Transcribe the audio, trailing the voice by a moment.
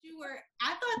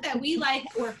that we like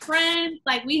were friends,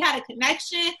 like we had a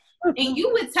connection, and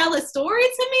you would tell a story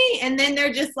to me, and then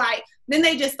they're just like, then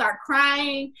they just start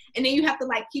crying, and then you have to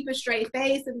like keep a straight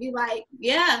face and be like,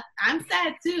 yeah, I'm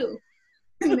sad too.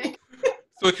 So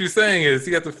what you're saying is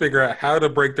you have to figure out how to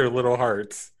break their little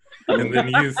hearts and then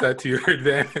use that to your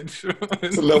advantage.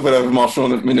 It's a little bit of emotional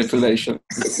manipulation.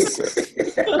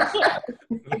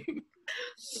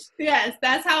 Yes,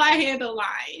 that's how I handle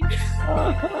lying.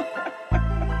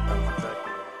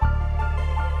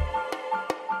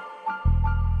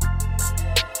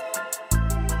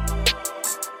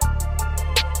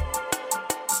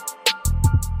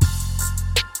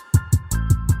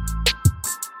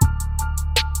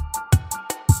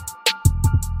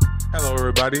 Hello,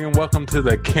 everybody, and welcome to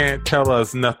the Can't Tell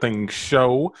Us Nothing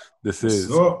show. This is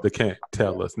the Can't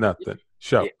Tell Us Nothing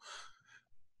show.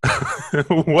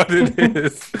 What it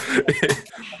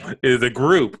is a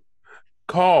group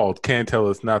called Can't Tell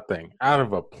Us Nothing out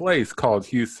of a place called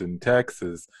Houston,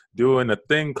 Texas, doing a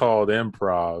thing called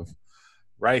improv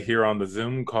right here on the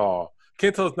Zoom call.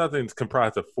 Can't Tell Us Nothing is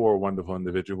comprised of 4 wonderful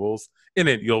individuals. In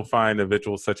it, you'll find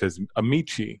individuals such as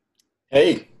Amici.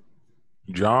 Hey.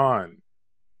 John.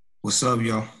 What's up,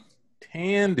 y'all?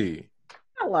 Tandy.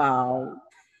 Hello.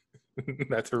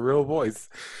 That's her real voice.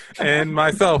 And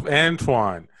myself,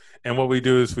 Antoine. And what we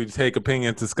do is we take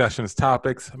opinions, discussions,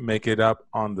 topics, make it up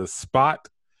on the spot,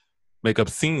 make up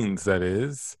scenes, that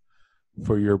is,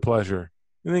 for your pleasure,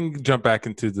 and then jump back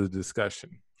into the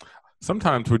discussion.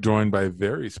 Sometimes we're joined by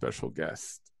very special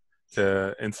guests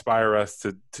to inspire us,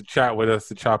 to chat with us,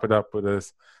 to chop it up with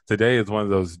us. Today is one of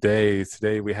those days.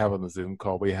 Today we have on the Zoom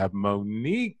call, we have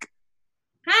Monique.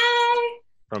 Hi.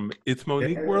 From It's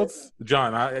Monique Worlds.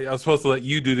 John, I was supposed to let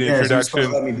you do the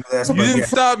introduction. You didn't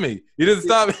stop me. You didn't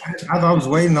stop me. I thought I was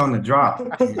waiting on the drop.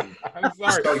 I'm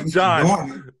sorry.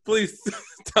 John, please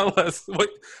tell us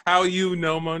how you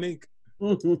know Monique.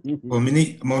 Well,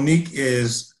 Monique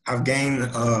is, I've gained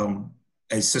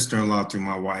a sister-in-law through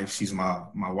my wife. She's my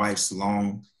wife's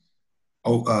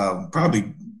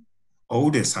probably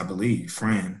oldest, I believe,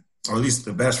 friend, or at least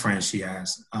the best friend she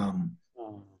has.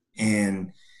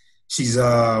 And she's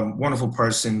a wonderful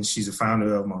person. She's a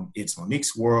founder of It's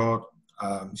Monique's World.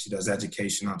 She does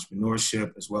education,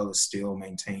 entrepreneurship, as well as still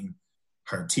maintain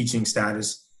her teaching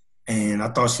status. And I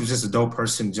thought she was just a dope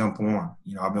person to jump on.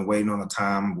 You know, I've been waiting on a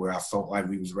time where I felt like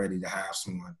we was ready to have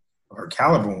someone of her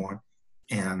caliber on.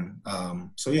 And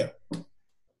so, yeah.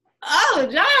 Oh,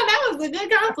 John, that was a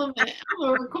good compliment. I'm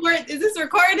gonna record. Is this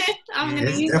recorded?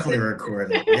 It's definitely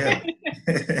recorded. Yeah.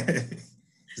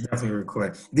 It's definitely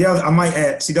recorded. The other, I might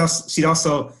add, she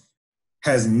also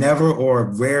has never or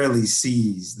rarely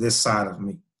sees this side of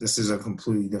me. This is a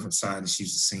completely different side that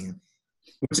she's seeing,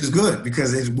 which is good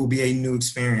because it will be a new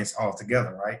experience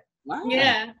altogether, right? Wow.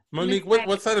 Yeah. Monique,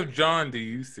 what side of John do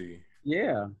you see?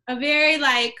 Yeah. A very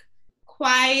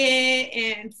quiet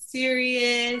and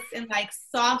serious and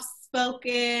soft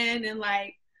spoken and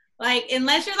like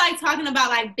unless you're talking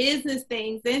about business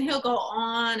things, then he'll go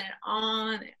on and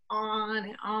on and on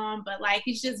and on, but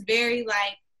he's just very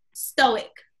stoic.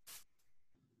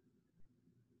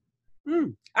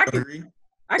 I can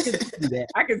see that.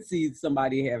 I can see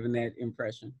somebody having that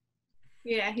impression.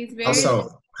 Yeah, he's very.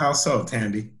 How so,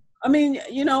 Tandy? I mean,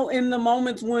 in the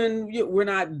moments when we're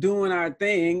not doing our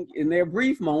thing, in their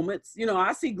brief moments,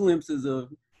 I see glimpses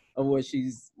of what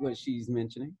she's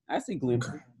mentioning. I see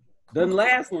glimpses. Okay. Doesn't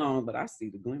last long, but I see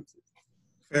the glimpses.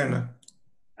 Fair enough.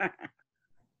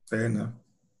 Fair enough.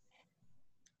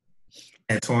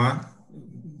 Antoine,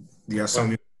 you got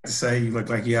something to say? You look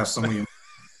like you have something.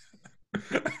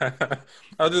 I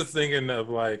was just thinking of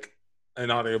an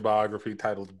autobiography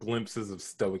titled "Glimpses of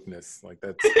Stoicness."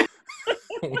 That's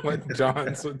what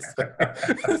John's would say.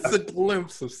 It's a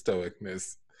glimpse of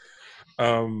stoicness.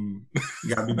 You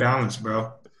gotta be balanced,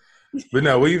 bro. But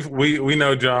no, we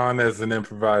know John as an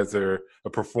improviser, a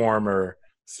performer,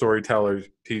 storyteller,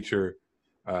 teacher,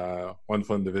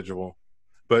 wonderful individual.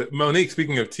 But Monique,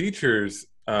 speaking of teachers,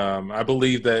 I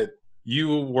believe that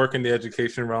you work in the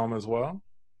education realm as well.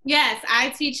 Yes,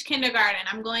 I teach kindergarten.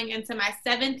 I'm going into my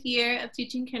 7th year of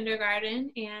teaching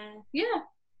kindergarten, and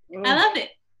I love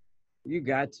it. You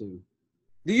got to.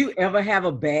 Do you ever have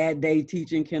a bad day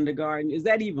teaching kindergarten? Is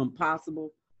that even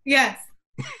possible? Yes.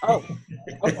 Oh,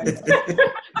 okay.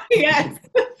 Yes.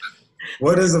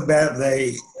 What does a bad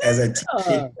day as a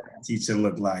teacher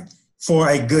look like for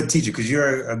a good teacher? Because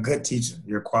you're a good teacher.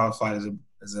 You're qualified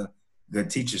as a good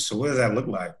teacher. So what does that look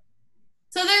like?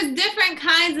 So there's different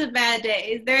kinds of bad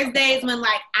days. There's days when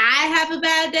I have a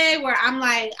bad day where I'm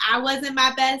I wasn't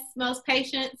my best, most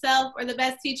patient self or the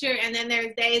best teacher. And then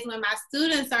there's days when my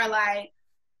students are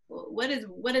what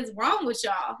is wrong with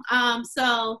y'all?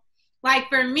 So like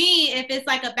for me, if it's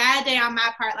like a bad day on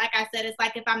my part, like I said, it's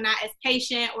like if I'm not as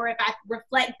patient, or if I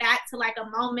reflect back to like a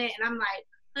moment and I'm like,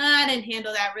 I didn't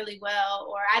handle that really well,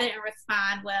 or I didn't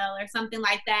respond well, or something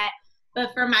like that.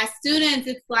 But for my students,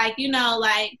 it's like, you know,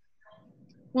 like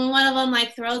when one of them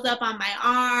like throws up on my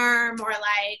arm, or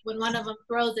like when one of them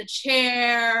throws a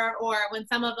chair, or when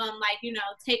some of them like, you know,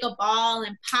 take a ball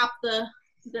and pop the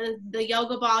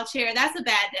yoga ball chair, that's a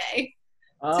bad day.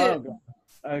 Oh,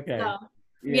 okay. So,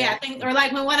 yeah, I think, or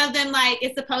like when one of them like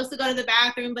is supposed to go to the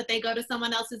bathroom, but they go to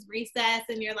someone else's recess,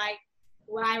 and you're like,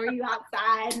 why were you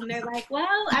outside? And they're like,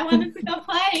 well, I wanted to go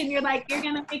play. And you're like, you're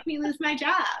gonna make me lose my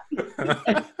job.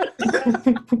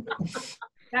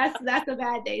 That's a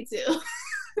bad day too.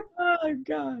 Oh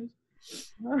gosh.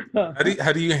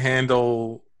 How do you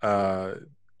handle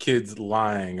kids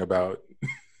lying about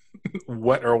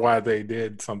what or why they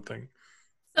did something?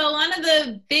 So one of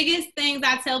the biggest things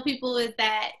I tell people is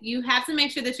that you have to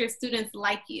make sure that your students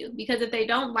like you, because if they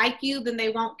don't like you, then they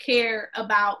won't care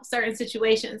about certain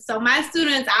situations. So my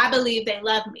students, I believe they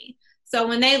love me. So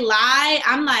when they lie,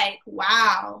 I'm like,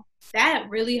 wow, that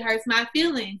really hurts my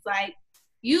feelings. Like,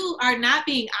 you are not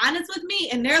being honest with me.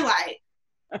 And they're like,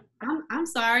 I'm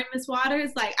sorry, Miss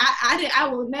Waters. Like, I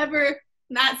will never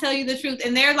not tell you the truth.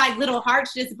 And their like little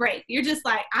hearts just break. You're just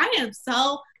like,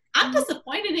 I'm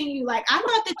disappointed in you. Like, I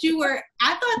thought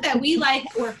that we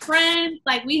like were friends,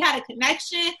 like we had a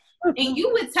connection, and you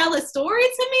would tell a story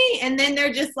to me, and then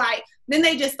they're just like, then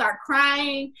they just start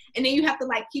crying, and then you have to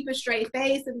like keep a straight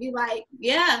face and be like,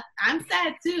 yeah, I'm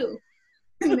sad too.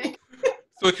 So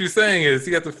what you're saying is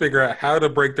you have to figure out how to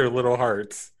break their little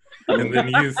hearts and then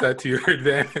use that to your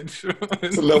advantage.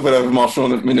 It's a little bit of emotional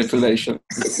manipulation.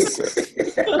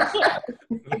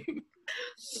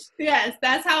 Yes,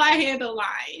 that's how I handle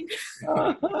lying.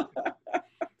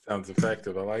 Sounds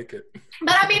effective. I like it.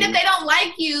 But I mean, if they don't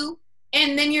like you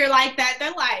and then you're like that,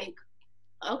 they're like,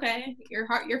 okay,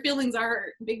 your feelings are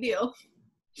hurt. Big deal.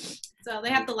 So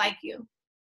they have to like you.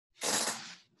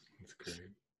 That's great.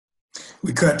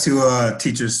 We cut to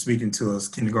teachers speaking to us,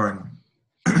 kindergarten.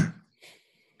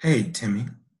 Hey, Timmy.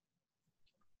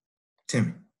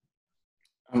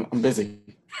 I'm busy.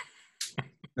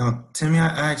 No, Timmy,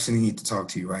 I actually need to talk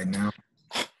to you right now.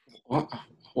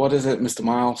 What is it, Mr.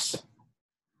 Miles?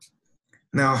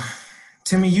 Now,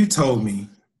 Timmy, you told me,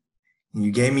 and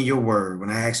you gave me your word when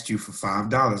I asked you for $5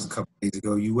 a couple days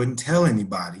ago, you wouldn't tell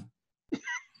anybody.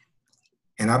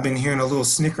 And I've been hearing a little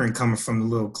snickering coming from the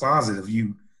little closet of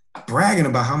you bragging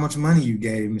about how much money you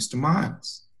gave Mr.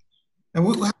 Miles. Now,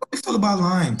 how do you feel about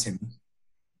lying, Timmy?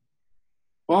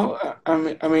 Well,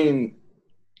 I mean,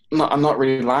 no, I'm not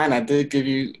really lying. I did give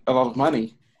you a lot of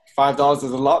money. $5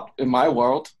 is a lot in my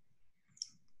world.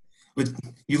 But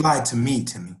you lied to me,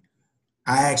 Timmy.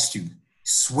 I asked you,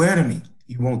 swear to me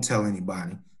you won't tell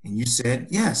anybody. And you said,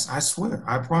 yes, I swear,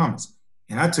 I promise.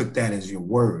 And I took that as your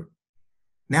word.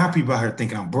 Now people out here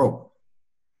thinking I'm broke.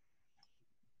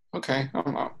 Okay,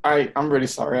 I'm really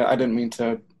sorry. I didn't mean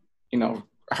to,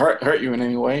 hurt you in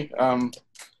any way.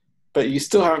 But you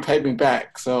still haven't paid me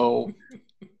back, so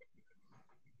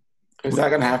is that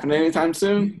gonna happen anytime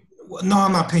soon? Well, no,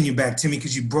 I'm not paying you back, Timmy,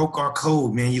 because you broke our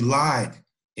code, man. You lied.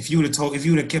 If you would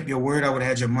have kept your word, I would have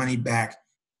had your money back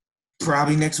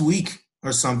probably next week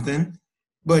or something.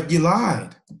 But you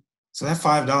lied. So that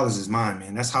 $5 is mine,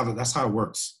 man. That's how it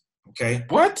works. Okay?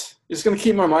 What? You're just gonna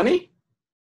keep my money?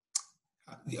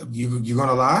 You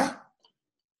gonna lie?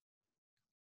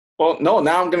 Well, no.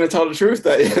 Now I'm gonna tell the truth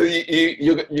that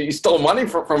you stole money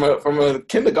from a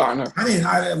kindergartner.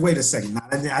 Wait a second.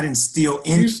 I didn't steal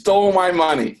any. You stole my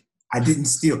money. I didn't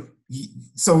steal.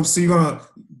 So you're gonna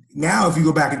now if you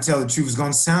go back and tell the truth, it's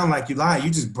gonna sound like you lied. You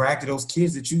just bragged to those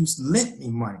kids that you lent me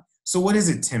money. So what is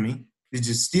it, Timmy? Did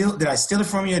I steal it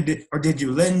from you, or did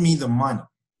you lend me the money?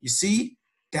 You see,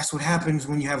 that's what happens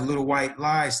when you have little white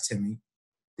lies, Timmy.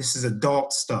 This is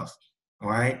adult stuff. All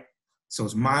right. So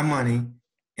it's my money.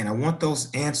 And I want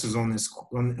those answers on this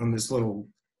little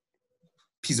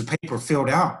piece of paper filled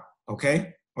out,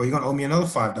 okay? Or you're gonna owe me another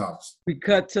 $5. We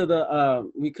cut to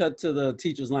the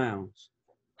teacher's lounge.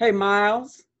 Hey,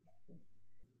 Miles.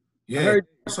 Yeah.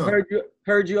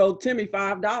 Heard you owe Timmy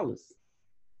 $5.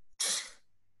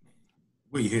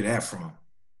 Where you hear that from?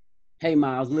 Hey,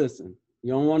 Miles, listen.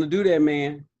 You don't want to do that,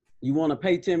 man. You want to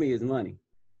pay Timmy his money.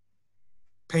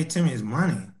 Pay Timmy his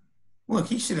money? Look,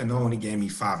 he should have known when he gave me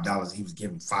 $5. He was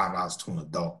giving $5 to an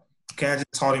adult. Okay, I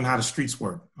just taught him how the streets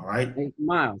work, all right? Hey,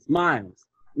 Miles,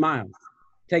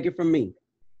 take it from me.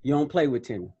 You don't play with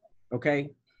Timmy, okay?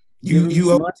 You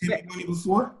owed Timmy money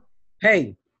before?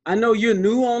 Hey, I know you're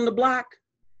new on the block,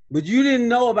 but you didn't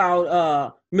know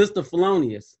about Mr.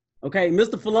 Felonious. Okay,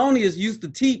 Mr. Felonious used to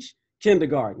teach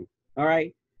kindergarten. All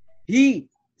right, he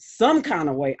some kind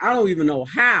of way, I don't even know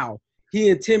how, he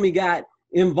and Timmy got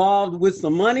involved with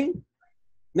some money.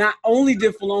 Not only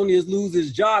did Felonious lose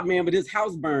his job, man, but his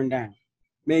house burned down.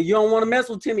 Man, you don't want to mess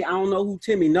with Timmy. I don't know who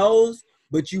Timmy knows,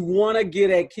 but you want to get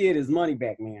that kid his money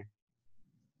back, man.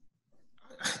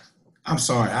 I'm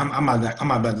sorry. I'm not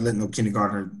about to let no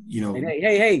kindergartner,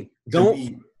 Hey, don't,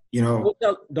 be,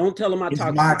 don't tell him I it's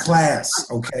talked my to you.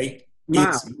 class, okay?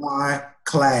 Miles, It's my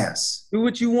class. do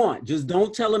what you want. Just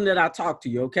don't tell him that I talked to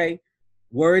you, okay?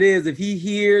 Word is, if he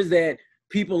hears that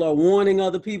people are warning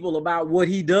other people about what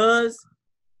he does,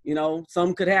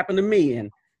 something could happen to me, and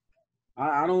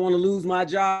I don't want to lose my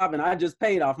job, and I just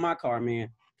paid off my car, man.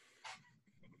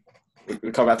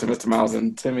 We come back to Mr. Miles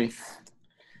and Timmy.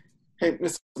 Hey,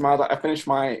 Mr. Miles, I finished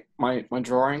my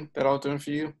drawing that I was doing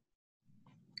for you.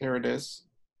 Here it is.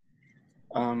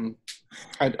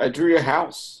 I drew your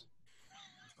house.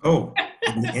 Oh,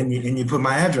 and you put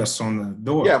my address on the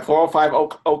door. Yeah,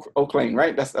 405 Oak Lane,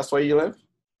 right? That's where you live?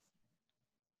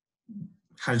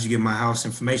 How did you get my house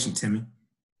information, Timmy?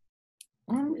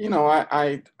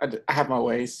 I have my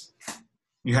ways.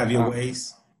 You have your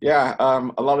ways? Yeah,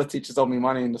 a lot of teachers owe me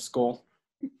money in the school.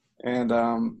 And,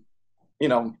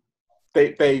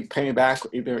 they pay me back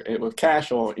either with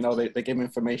cash or, they give me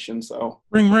information, so.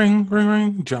 Ring, ring, ring,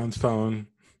 ring. John's phone.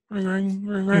 Ring, ring,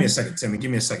 ring, ring. Give me a second, Timmy.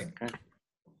 Give me a second. Okay.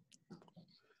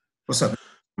 What's up,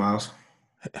 Miles?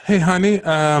 Hey, honey.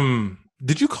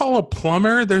 Did you call a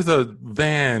plumber? There's a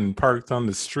van parked on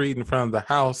the street in front of the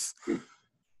house.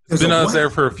 It's been out there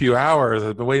for a few hours.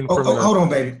 I've been waiting for him. Hold on,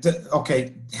 baby.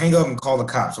 Okay, hang up and call the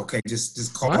cops. Okay,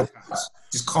 just call the cops.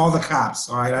 Just call the cops.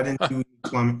 All right, I didn't do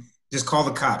plumbing. Just call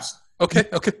the cops. Okay.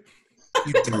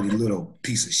 You dirty little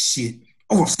piece of shit.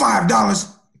 Over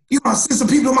 $5. You gonna send some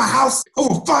people to my house?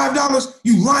 Over $5?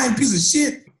 You lying piece of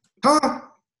shit? Huh?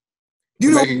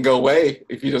 Make it go away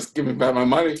if you just give me back my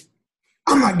money.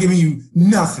 I'm not giving you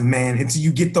nothing, man, until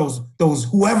you get those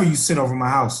whoever you sent over my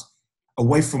house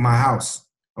away from my house.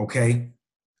 Okay?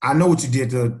 I know what you did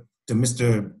to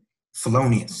Mr.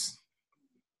 Felonious.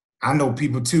 I know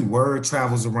people too. Word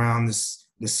travels around this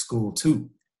school too.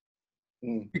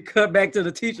 We cut back to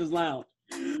the teacher's lounge.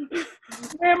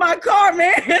 Man, my car,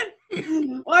 man.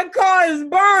 My car is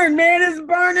burned, man. It's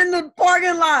burned in the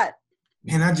parking lot.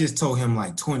 Man, I just told him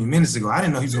like 20 minutes ago. I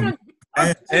didn't know he was going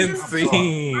to end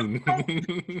scene.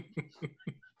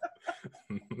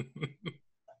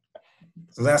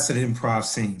 So that's an improv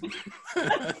scene.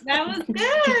 That was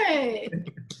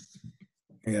good.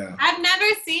 Yeah. I've never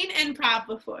seen improv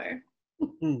before.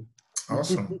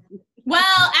 Awesome.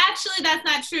 Well, actually, that's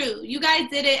not true. You guys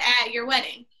did it at your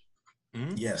wedding.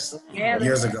 Yes. Yeah,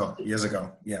 Years ago.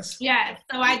 Yes. Yeah.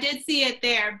 So I did see it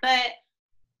there, but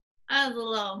I was a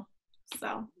little,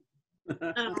 so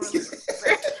I don't really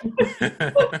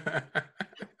remember.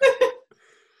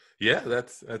 Yeah,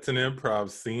 that's an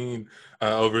improv scene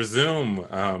over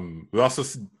Zoom. We also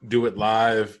do it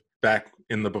live back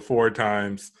in the before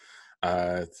times.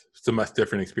 It's a much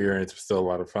different experience, but still a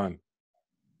lot of fun.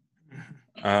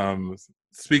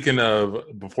 Speaking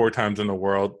of before times in the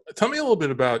world, tell me a little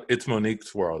bit about It's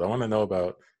Monique's World. I want to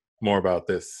know more about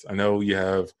this. I know you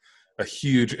have a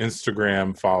huge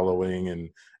Instagram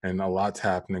following and a lot's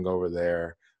happening over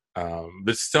there. But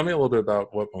just tell me a little bit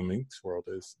about what Monique's World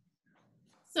is.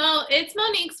 So It's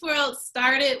Monique's World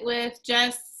started with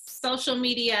just social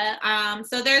media.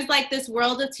 So there's like this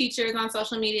world of teachers on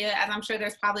social media, as I'm sure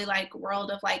there's probably like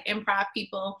world of like improv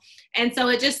people. And so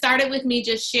it just started with me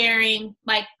just sharing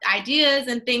like ideas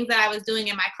and things that I was doing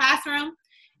in my classroom.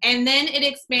 And then it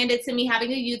expanded to me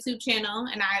having a YouTube channel,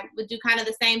 and I would do kind of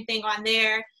the same thing on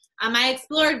there. I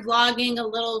explored vlogging a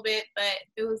little bit, but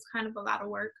it was kind of a lot of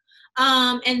work.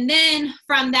 And then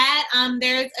from that,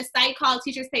 there's a site called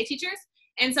Teachers Pay Teachers.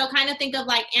 And so kind of think of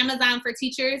like Amazon for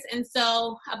teachers. And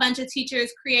so a bunch of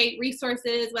teachers create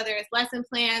resources, whether it's lesson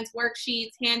plans,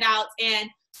 worksheets, handouts, and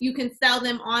you can sell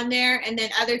them on there. And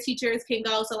then other teachers can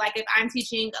go. So like if I'm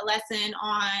teaching a lesson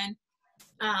on,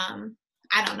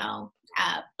 I don't know,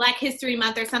 Black History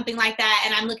Month or something like that,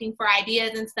 and I'm looking for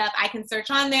ideas and stuff, I can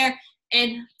search on there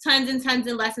and tons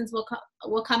of lessons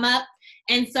will come up.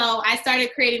 And so I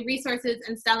started creating resources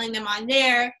and selling them on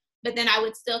there. But then I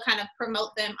would still kind of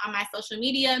promote them on my social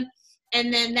media.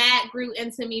 And then that grew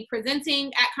into me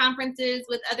presenting at conferences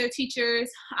with other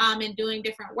teachers and doing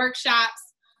different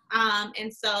workshops.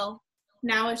 And so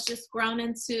now it's just grown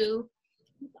into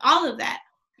all of that,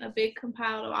 a big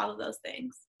compile of all of those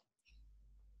things.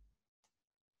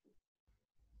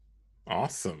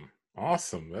 Awesome.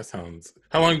 That sounds,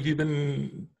 how long have you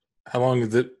been How long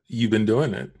has you been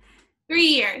doing it? 3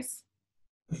 years.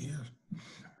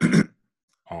 Yeah.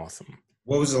 Awesome.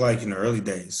 What was it like in the early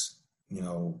days,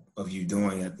 of you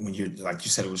doing it when you're, like you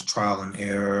said, it was trial and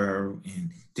error?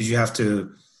 And did you have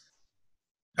to,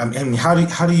 I mean, how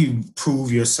do you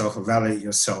prove yourself or validate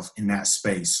yourself in that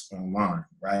space online,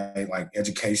 right? Like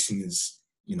education is,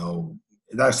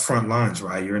 that's front lines,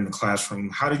 right? You're in the classroom.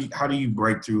 How do you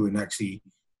break through and actually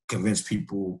convince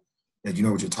people that you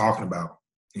know what you're talking about,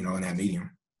 in that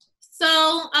medium? So,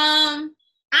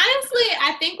 honestly,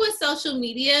 I think with social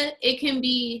media, it can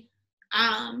be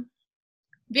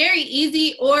very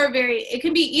easy it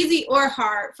can be easy or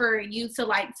hard for you to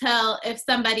like tell if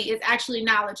somebody is actually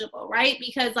knowledgeable, right?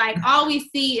 Because like all we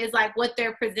see is like what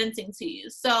they're presenting to you.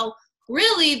 So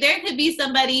really there could be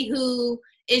somebody who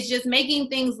is just making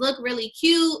things look really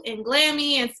cute and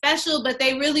glammy and special, but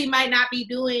they really might not be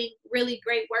doing really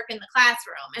great work in the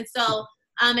classroom. And so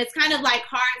it's kind of like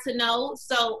hard to know.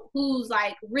 So who's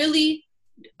like really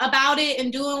about it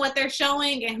and doing what they're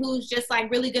showing and who's just like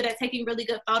really good at taking really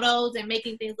good photos and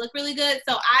making things look really good.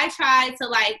 So I try to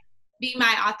like be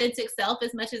my authentic self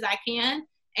as much as I can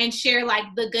and share like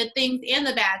the good things and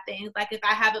the bad things. Like if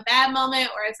I have a bad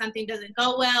moment or if something doesn't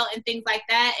go well and things like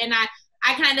that. And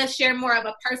I kind of share more of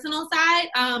a personal side.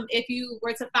 If you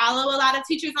were to follow a lot of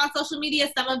teachers on social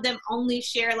media, some of them only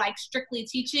share like strictly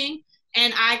teaching.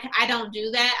 And I don't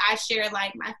do that. I share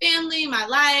like my family, my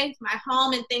life, my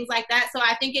home and things like that. So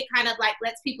I think it kind of like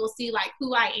lets people see like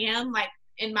who I am like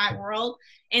in my world.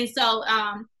 And so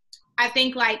I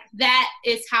think like that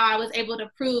is how I was able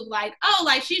to prove like, oh,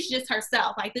 like she's just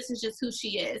herself. Like this is just who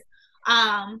she is.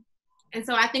 And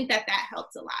so I think that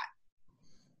helps a lot.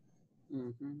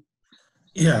 Mm-hmm.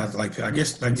 Yeah, like I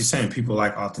guess like you're saying, people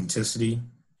like authenticity.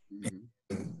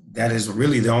 Mm-hmm. That is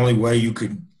really the only way you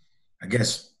could, I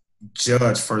guess,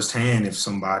 judge firsthand if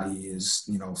somebody is,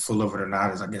 full of it or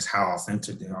not, is I guess how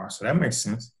authentic they are. So that makes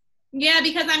sense. Yeah,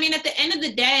 because I mean, at the end of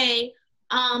the day,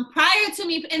 prior to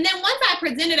me, and then once I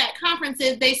presented at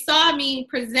conferences, they saw me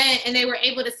present and they were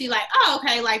able to see like, oh,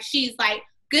 okay, like she's like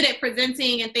good at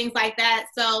presenting and things like that.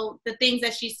 So the things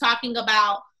that she's talking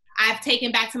about, I've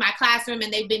taken back to my classroom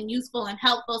and they've been useful and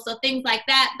helpful. So things like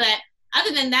that. But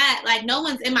other than that, like no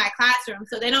one's in my classroom,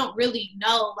 so they don't really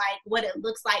know like what it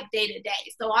looks like day to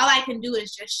day. So all I can do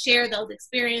is just share those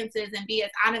experiences and be as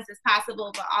honest as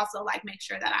possible, but also like make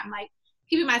sure that I'm like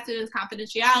keeping my students'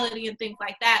 confidentiality and things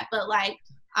like that. But like,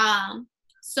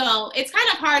 so it's kind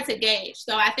of hard to gauge.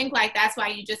 So I think like that's why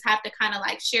you just have to kind of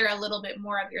like share a little bit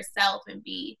more of yourself and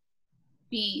be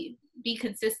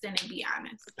consistent and be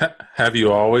honest. Have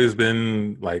you always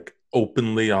been like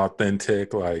openly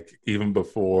authentic, like even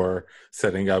before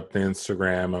setting up the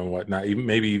Instagram and whatnot,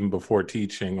 maybe even before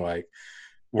teaching? Like,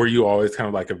 were you always kind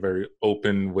of like a very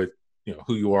open with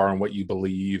who you are and what you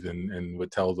believe and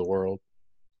would tell the world?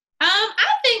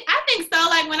 I think so.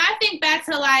 Like when I think back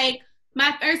to like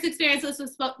my first experience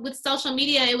with social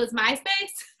media, it was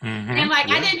MySpace. Mm-hmm. And like,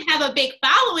 yeah. I didn't have a big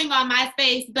following on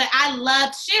MySpace, but I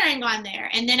loved sharing on there.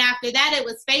 And then after that, it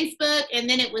was Facebook, and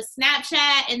then it was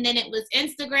Snapchat, and then it was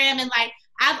Instagram. And like,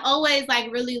 I've always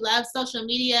like really loved social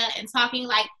media and talking.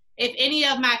 Like if any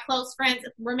of my close friends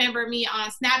remember me on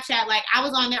Snapchat, like I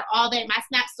was on there all day. My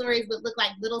Snap stories would look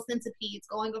like little centipedes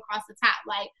going across the top.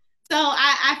 Like, so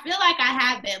I feel like I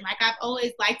have been, like I've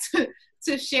always liked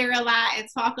to share a lot and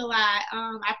talk a lot.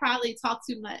 I probably talk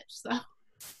too much. So,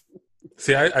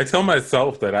 see, I tell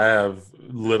myself that I have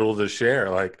little to share.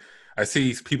 Like I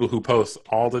see people who post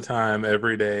all the time,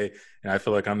 every day, and I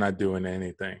feel like I'm not doing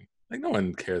anything. Like no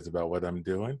one cares about what I'm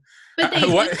doing. But they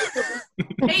do.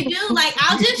 They do. Like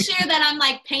I'll just share that I'm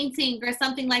like painting or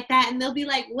something like that, and they'll be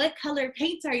like, "What color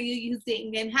paints are you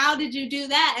using? And how did you do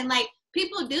that?" And like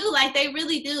people do, like they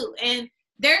really do. And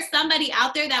there's somebody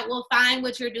out there that will find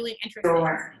what you're doing interesting.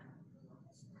 Sure.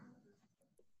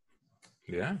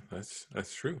 Yeah,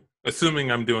 that's true. Assuming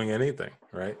I'm doing anything,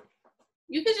 right?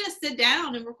 You could just sit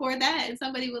down and record that and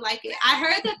somebody would like it. I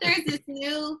heard that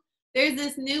there's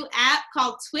this new app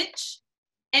called Twitch,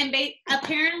 and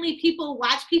apparently people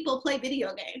watch people play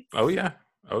video games. Oh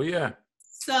yeah.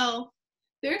 So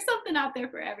there's something out there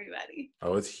for everybody.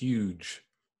 Oh, it's huge.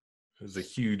 It's a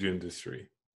huge industry.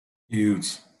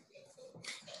 Huge.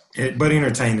 But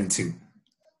entertaining too.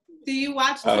 Do you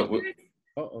watch Twitch?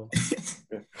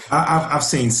 I've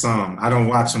seen some. I don't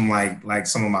watch them like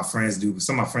some of my friends do, but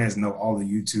some of my friends know all the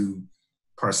YouTube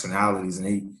personalities,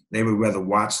 and they would rather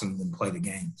watch them than play the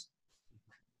games.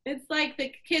 It's like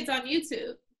the kids on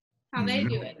YouTube, how they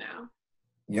do it now.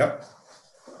 Yep.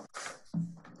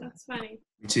 That's funny.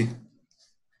 Michi.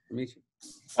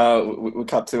 We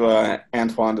cut to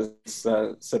Antoine just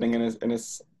sitting in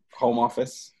his home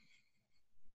office,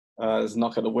 There's a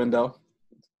knock at the window.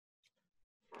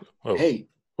 Whoa. Hey,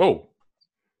 Whoa.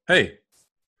 Hey.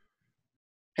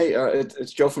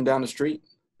 it's Joe from down the street.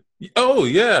 Oh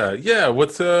yeah.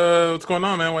 What's going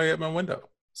on, man? Why are you at my window?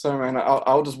 Sorry, man.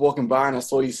 I was just walking by and I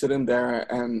saw you sitting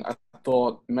there, and I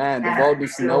thought, man, the world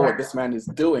needs to know what this man is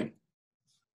doing.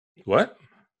 What?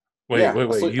 Wait.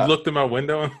 You looked in my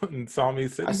window and saw me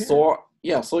sitting here?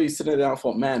 I saw you sitting there. I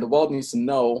thought, man, the world needs to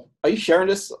know. Are you sharing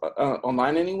this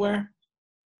online anywhere?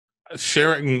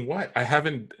 Sharing what?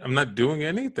 I'm not doing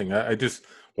anything. I just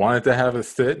wanted to have a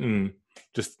sit and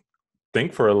just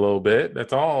think for a little bit.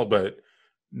 That's all. But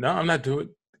no, I'm not doing.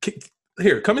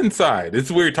 Here, come inside.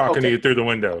 It's weird talking to you through the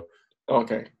window.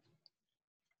 Okay.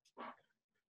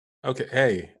 Okay.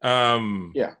 Hey.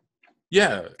 Yeah.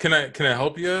 Yeah. Can I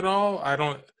help you at all? I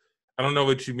don't know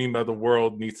what you mean by the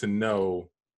world needs to know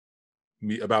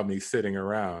about me sitting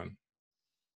around.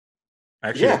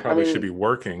 Actually, I probably should be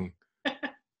working.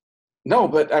 No,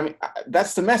 but I mean,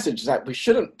 that's the message, that we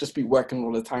shouldn't just be working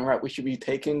all the time, right? We should be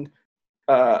taking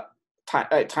time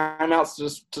outs to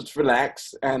just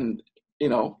relax and,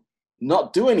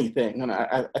 not do anything. And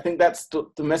I think that's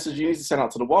the message you need to send out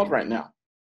to the world right now.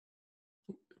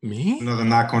 Me? Another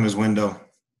knock on his window.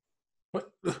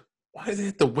 What? Why is it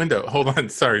at the window? Hold on.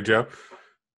 Sorry, Joe.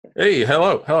 Hey,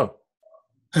 hello.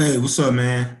 Hey, what's up,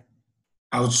 man?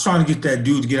 I was trying to get that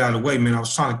dude to get out of the way, man. I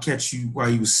was trying to catch you while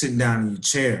you was sitting down in your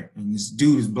chair, and this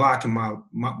dude is blocking my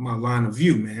line of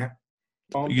view, man.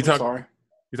 Oh, sorry.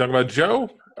 You talking about Joe?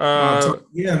 I'm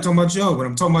talking about Joe, but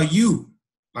I'm talking about you.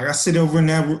 Like, I sit over in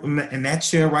that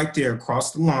chair right there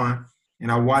across the lawn, and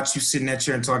I watch you sit in that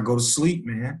chair until I go to sleep,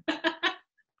 man.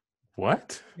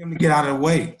 What? Let me get out of the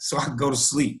way so I can go to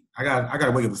sleep. I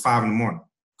gotta wake up at 5 a.m.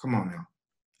 Come on now.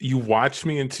 You watch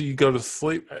me until you go to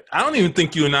sleep? I don't even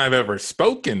think you and I have ever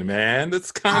spoken, man.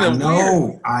 That's kind of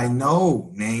weird. I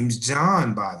know. Name's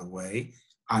John, by the way.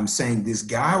 I'm saying this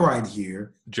guy right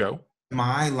here, Joe,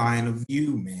 my line of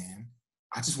view, man.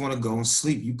 I just want to go and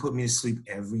sleep. You put me to sleep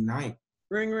every night.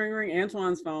 Ring, ring, ring.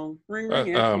 Antoine's phone. Ring,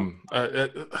 ring. Antoine.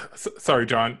 Sorry,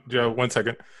 John. Joe, 1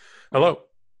 second. Hello.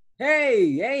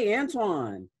 Hey,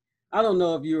 Antoine. I don't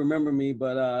know if you remember me,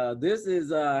 but this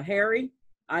is Harry.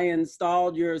 I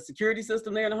installed your security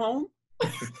system there in the home.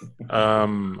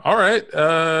 All right.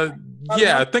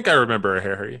 Yeah, I think I remember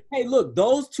Harry. Hey, look,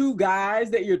 those two guys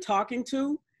that you're talking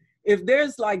to, if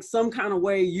there's like some kind of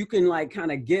way you can like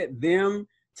kind of get them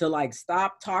to like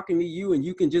stop talking to you and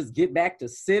you can just get back to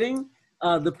sitting,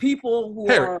 the people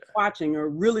who are watching are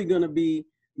really going to be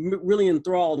really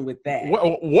enthralled with that.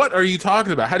 What are you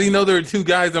talking about? How do you know there are two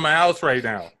guys in my house right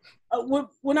now?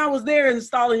 When I was there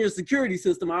installing your security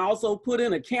system, I also put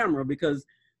in a camera because,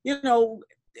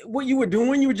 what you were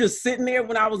doing, you were just sitting there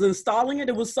when I was installing it.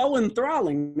 It was so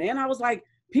enthralling, man. I was like,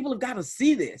 people have got to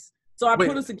see this. So I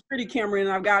put a security camera in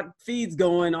and I've got feeds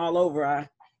going all over. I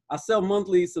sell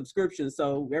monthly subscriptions,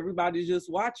 so everybody's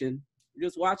just watching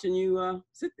you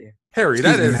sit there. Harry,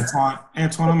 Antoine,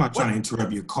 I'm not trying to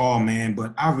interrupt your call, man,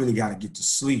 but I really got to get to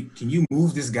sleep. Can you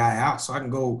move this guy out so I can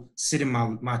go sit in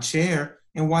my chair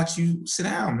and watch you sit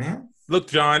down, man? Look,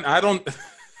 John,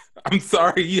 I'm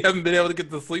sorry you haven't been able to get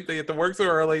to sleep. They get to work so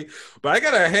early, but I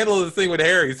got to handle this thing with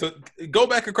Harry. So go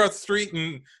back across the street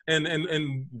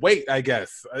and wait, I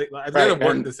guess. I got to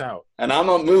work this out. And I'm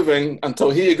not moving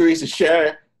until he agrees to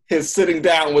share his sitting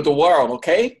down with the world,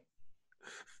 okay?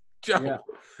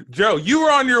 Joe, you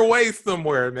were on your way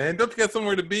somewhere, man. Don't you got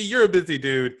somewhere to be? You're a busy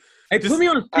dude. Hey, put me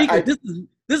on a speaker.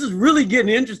 This is really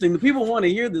getting interesting. The people want to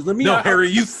hear this. Harry,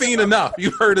 you've seen enough.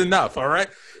 You've heard enough, all right?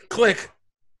 Click.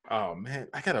 Oh, man,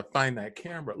 I got to find that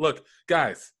camera. Look,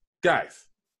 guys,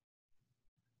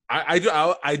 I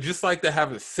just like to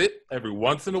have a sit every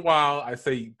once in a while. I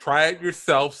say try it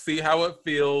yourself, see how it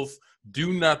feels,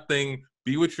 do nothing,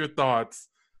 be with your thoughts,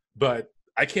 but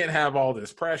I can't have all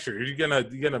this pressure. You're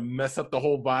gonna mess up the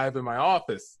whole vibe in my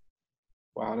office.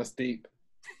 Wow, that's deep.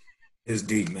 It's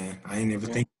deep, man. I ain't never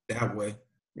think that way.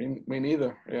 Me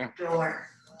neither. Yeah. Sure.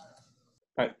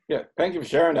 Yeah. Thank you for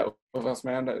sharing that with us,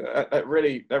 man. That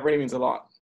really means a lot.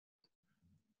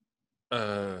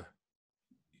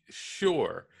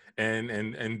 Sure.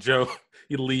 And Joe,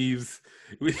 he leaves.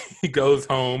 He goes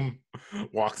home,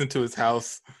 walks into his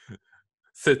house,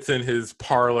 sits in his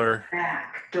parlor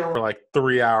for like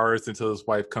 3 hours until his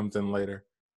wife comes in later.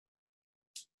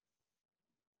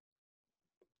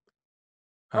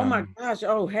 Oh my gosh.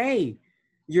 Oh, hey,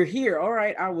 you're here. All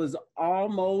right. I was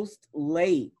almost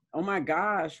late. Oh my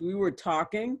gosh. We were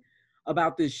talking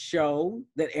about this show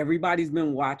that everybody's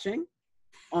been watching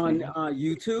on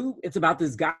YouTube. It's about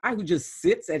this guy who just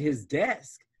sits at his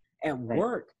desk at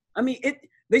work. I mean,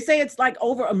 they say it's like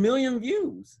over 1 million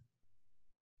views.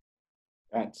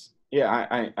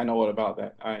 I know what about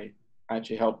that. I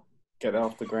actually helped get it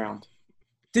off the ground.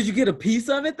 Did you get a piece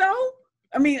of it though?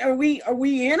 I mean, are we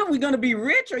in? Are we going to be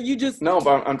rich? Or you just No,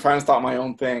 but I'm trying to start my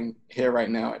own thing here right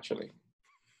now. Actually,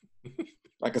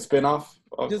 like a spin-off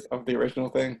of the original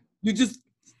thing. You just.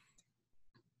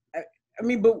 I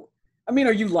mean,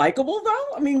 are you likable though?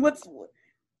 I mean,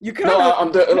 you kind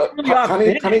of? No,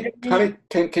 honey,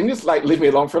 can you just like leave me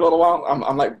alone for a little while?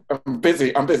 I'm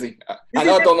busy. I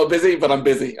know I don't look busy, but I'm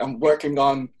busy. I'm working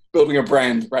on building a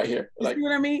brand right here. You see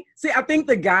what I mean? See, I think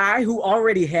the guy who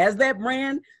already has that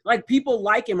brand, like people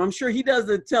like him. I'm sure he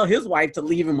doesn't tell his wife to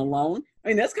leave him alone. I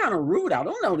mean, that's kind of rude. I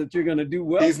don't know that you're gonna do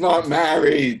well. He's not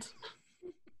married.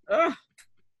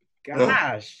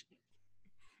 Gosh.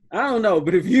 I don't know,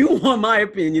 but if you want my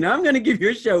opinion, I'm going to give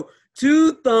your show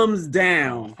 2 thumbs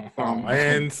down.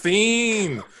 And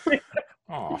scene.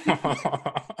 Not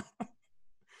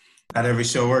every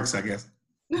show works, I guess.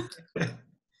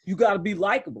 You got to be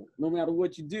likable no matter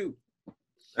what you do.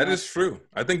 That is true.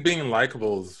 I think being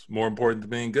likable is more important than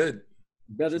being good.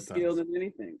 Better skill than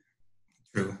anything.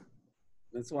 True.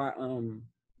 That's why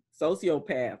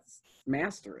sociopaths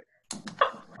master it.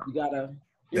 You got to...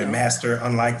 They master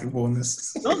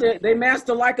unlikableness. No, they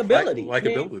master likability.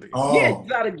 Likability. Yeah, you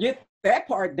got to get that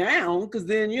part down because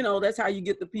then, that's how you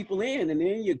get the people in and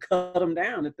then you cut them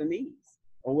down at the knees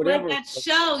or whatever. Like that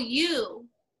show You.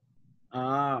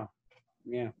 Yeah.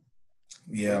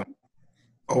 Yeah.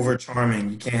 Over charming.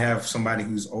 You can't have somebody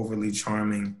who's overly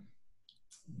charming.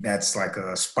 That's like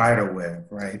a spider web,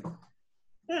 right?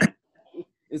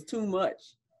 It's too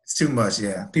much. It's too much,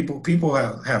 yeah. People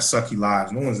have sucky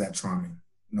lives. No one's that charming.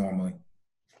 Normally,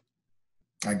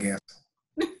 I guess.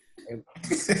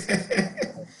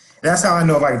 That's how I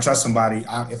know if I can trust somebody.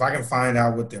 If I can find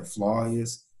out what their flaw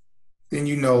is, then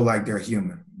like they're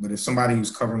human. But if somebody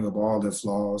who's covering up all their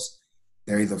flaws,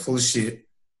 they're either full of shit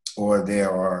or they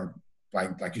are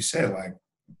like you said, like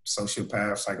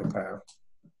sociopath, psychopath.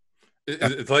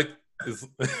 It's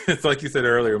like you said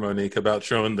earlier, Monique, about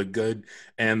showing the good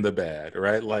and the bad,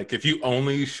 right? Like if you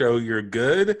only show your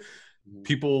good,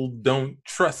 people don't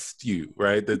trust you,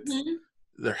 right?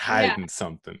 They're hiding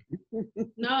something.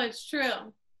 No, it's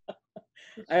true.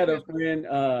 I had a friend,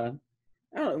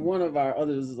 one of our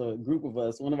others, a group of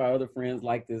us, one of our other friends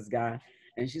liked this guy.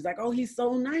 And she's like, oh, he's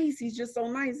so nice. He's just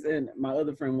so nice. And my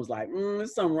other friend was like,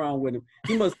 there's something wrong with him.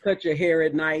 He must cut your hair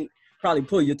at night, probably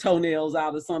pull your toenails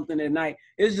out or something at night.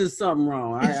 It's just something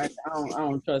wrong. I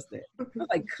don't trust that. I was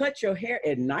like, cut your hair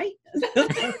at night?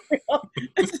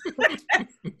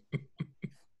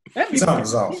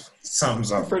 Something's off.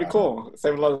 Something's off. Pretty cool.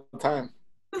 Save a lot of time.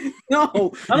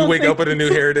 No, you wake up with a new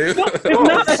hairdo.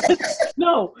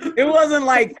 No, it wasn't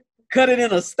like cut it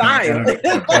in a style. Take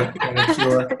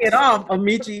it off,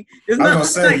 Amici. It's not gonna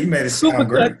say you made it sound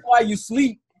great while you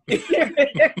sleep. It's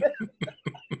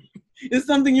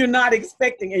something you're not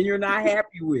expecting and you're not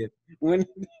happy with when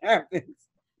it happens.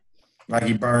 Like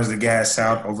he burns the gas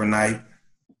out overnight.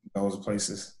 Those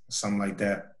places, something like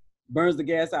that. Burns the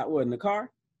gas out what, in the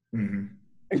car? Mm-hmm.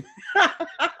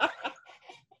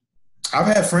 I've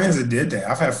had friends that did that.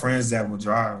 I've had friends that will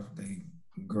drive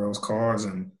girls' cars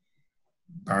and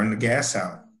burn the gas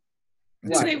out.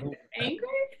 What? They were angry?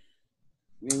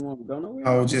 You didn't want to go nowhere?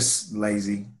 Oh, just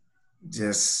lazy.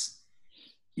 Just,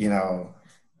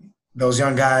 those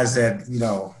young guys that,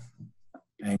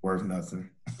 ain't worth nothing.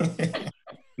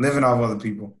 Living off other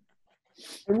people.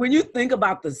 And when you think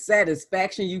about the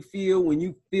satisfaction you feel when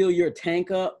you fill your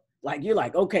tank up, like you're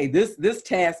like, okay, this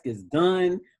task is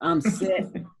done. I'm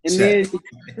set. And then you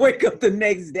wake up the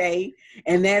next day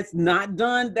and that's not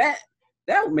done. That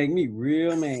would make me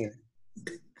real mad.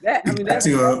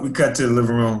 We cut to the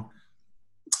living room,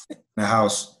 the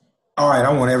house. All right,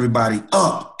 I want everybody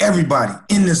up. Everybody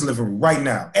in this living room right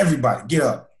now. Everybody, get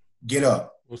up. Get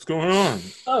up. What's going on?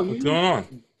 What's going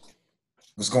on?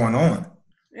 What's going on?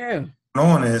 Yeah. What's going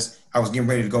on is I was getting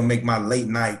ready to go make my late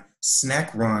night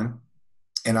snack run,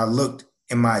 and I looked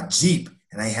in my Jeep,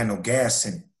 and I ain't had no gas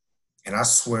in it. And I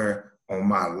swear on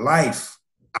my life,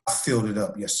 I filled it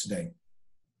up yesterday.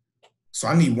 So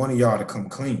I need one of y'all to come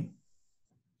clean.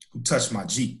 Who touched my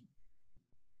Jeep?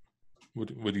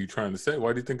 What are you trying to say?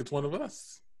 Why do you think it's one of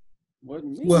us?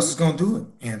 Who else is going to do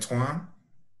it, Antoine?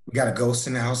 We got a ghost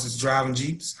in the house that's driving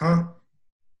Jeeps, huh?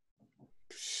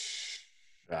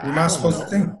 What am I supposed to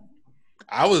think?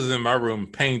 I was in my room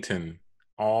painting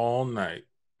all night.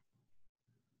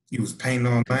 You was painting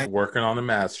all night? Working on a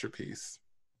masterpiece.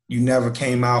 You never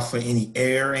came out for any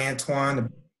air,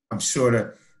 Antoine? I'm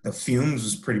sure the fumes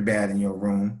was pretty bad in your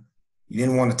room. You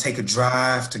didn't want to take a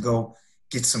drive to go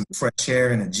get some fresh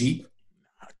air in a Jeep?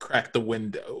 I cracked the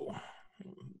window.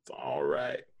 That's All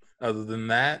right. Other than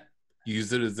that,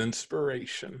 use it as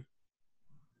inspiration.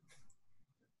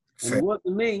 And it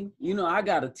wasn't me. You know, I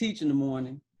got to teach in the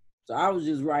morning. So I was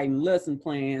just writing lesson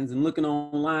plans and looking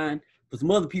online for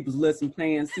some other people's lesson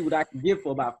plans, see what I could get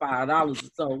for about $5 or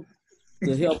so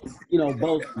to help, you know,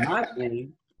 bolster my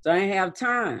thing. So I ain't have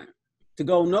time to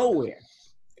go nowhere.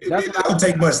 That's it don't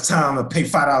take much time to pay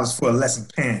 $5 for a lesson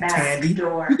plan, Tandy.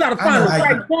 You got to find the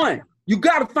right one. You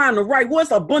got to find the right one.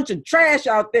 It's a bunch of trash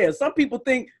out there. Some people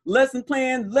think lesson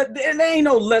plan, there ain't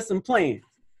no lesson plan.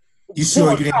 You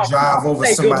sure you didn't drive over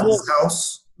somebody's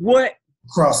house? What?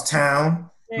 Across town?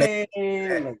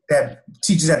 That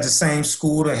teaches at the same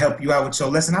school to help you out with your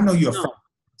lesson. I know you're a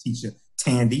teacher,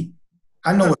 Tandy.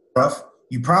 I know it's rough.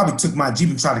 You probably took my Jeep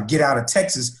and tried to get out of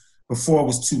Texas before it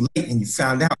was too late, and you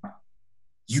found out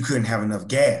you couldn't have enough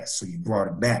gas, so you brought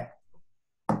it back.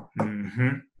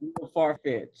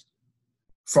 Far-fetched.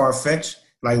 Far-fetched?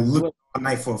 Like look all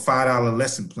night for a $5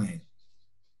 lesson plan.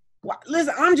 Well,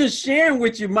 listen, I'm just sharing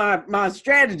with you my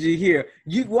strategy here.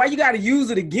 Why you got to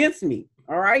use it against me?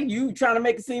 All right, you trying to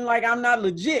make it seem like I'm not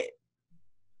legit.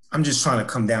 I'm just trying to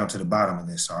come down to the bottom of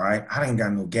this. All right, I ain't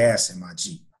got no gas in my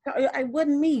Jeep. It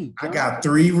wasn't me. I got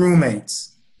 3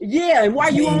 roommates. Yeah, and why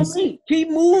you on me? Keep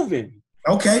moving.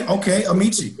 Okay,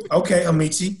 Amici. Okay,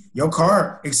 Amici. Your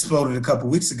car exploded a couple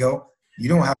weeks ago. You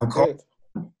don't have a car.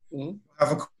 You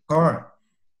have a car.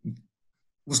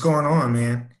 What's going on,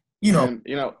 man? You know,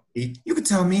 you can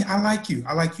tell me I like you.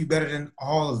 I like you better than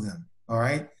all of them. All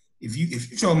right. If you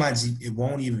show my Jeep, it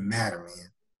won't even matter,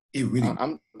 man. It really.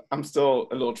 I'm still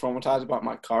a little traumatized about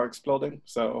my car exploding.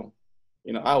 So,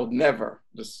 you know, I would never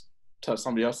just touch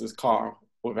somebody else's car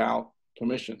without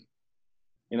permission.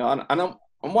 You know, and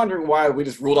I'm wondering why we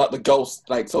just ruled out the ghost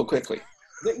like so quickly.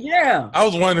 Yeah. I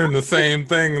was wondering the same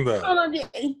thing though.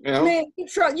 Man,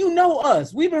 you know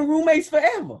us. We've been roommates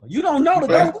forever. You don't know the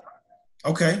ghost.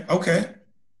 Okay.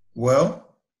 Well,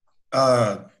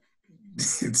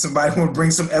 somebody want to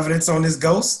bring some evidence on this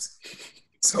ghost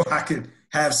so I could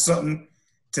have something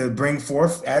to bring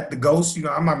forth at the ghost? You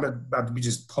know, I'm not about to be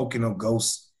just poking no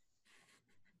ghosts.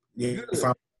 Yeah, if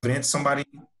I'm evidence, somebody.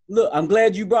 Look, I'm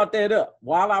glad you brought that up.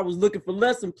 While I was looking for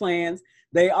lesson plans,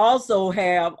 they also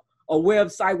have a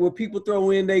website where people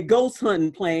throw in their ghost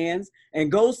hunting plans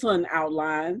and ghost hunting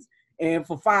outlines, and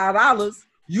for $5,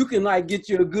 you can like get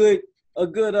you a good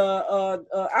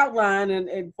outline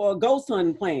and for a ghost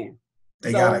hunting plan.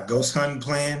 They got a ghost hunting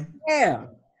plan?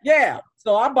 Yeah.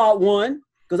 So I bought one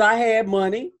because I had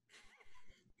money.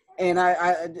 And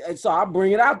so I'll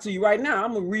bring it out to you right now.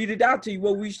 I'm going to read it out to you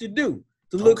what we should do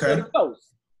to look for the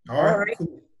ghost. All right.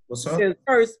 Cool. What's up? It says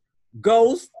first,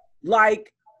 ghost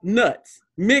like nuts,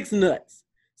 mixed nuts.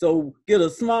 So get a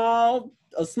small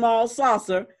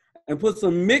saucer and put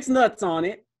some mixed nuts on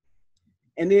it.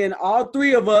 And then all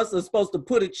 3 of us are supposed to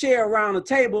put a chair around the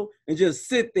table and just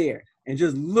sit there and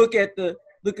just look at the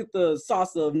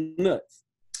saucer of nuts.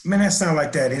 Man, that sounds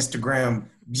like that Instagram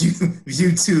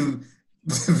YouTube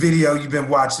video you've been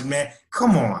watching, man.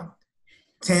 Come on.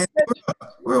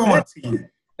 We're on to you.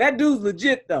 That dude's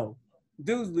legit though.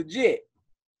 Dude's legit.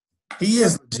 He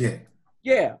is legit.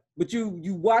 Yeah, but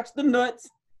you watch the nuts,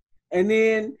 and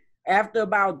then after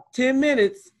about 10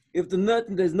 minutes, if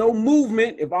there's no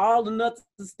movement, if all the nuts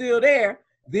are still there,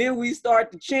 then we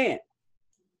start to chant,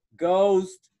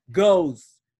 "Ghost,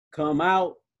 ghost, come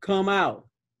out, come out.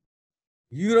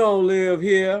 You don't live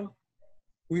here.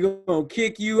 We're gonna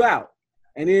kick you out."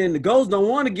 And then the ghost don't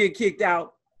want to get kicked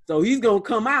out, so he's gonna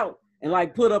come out and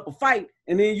like put up a fight,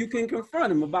 and then you can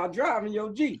confront him about driving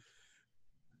your Jeep.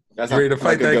 That's ready to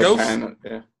fight that ghost?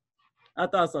 Yeah. I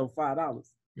thought so. $5.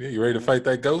 Yeah, you ready to fight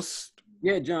that ghost?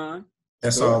 Yeah, John.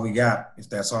 That's all we got. If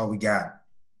that's all we got.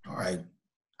 All right.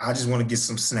 I just want to get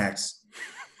some snacks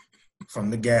from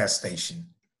the gas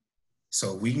station.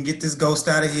 So we can get this ghost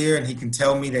out of here and he can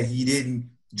tell me that he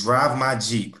didn't drive my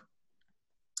Jeep.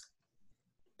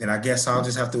 Then I guess I'll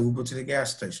just have to Uber to the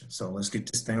gas station. So let's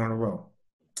get this thing on the road.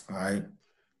 All right.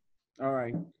 All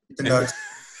right. The nuts.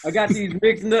 I got these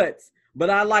mixed nuts,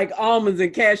 but I like almonds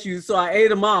and cashews, so I ate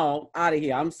them all out of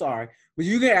here. I'm sorry. But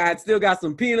I still got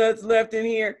some peanuts left in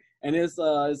here, and it's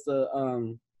a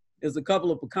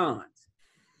couple of pecans.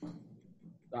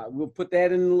 We'll put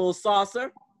that in a little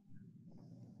saucer.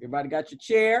 Everybody got your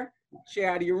chair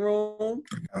out of your room.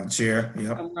 Chair,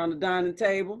 yeah. Come around the dining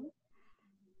table.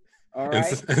 All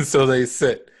right. And so they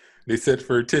sit. They sit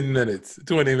for 10 minutes,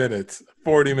 20 minutes,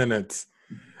 40 minutes.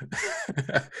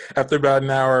 After about an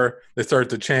hour, they start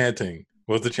the chanting.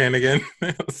 What's the chant again?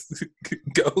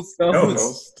 Ghost. Ghost.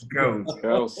 Come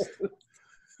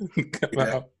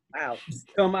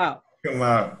out.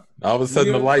 All of a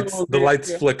sudden, the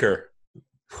lights flicker.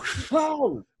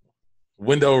 Oh,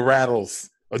 Window rattles.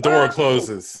 A door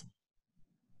closes.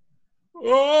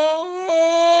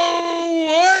 Oh,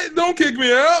 what? Don't kick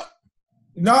me out.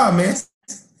 Nah, man.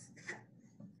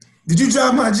 Did you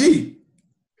drive my Jeep?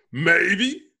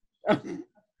 Maybe.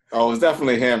 Oh, it's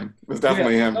definitely him. It's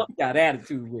definitely him. Got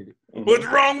attitude with it. What's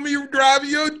wrong with you driving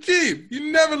your Jeep?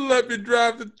 You never let me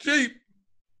drive the Jeep.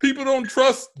 People don't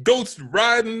trust ghosts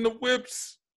riding the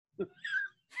whips.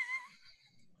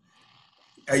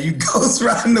 Are you ghost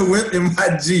riding the whip in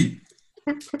my Jeep?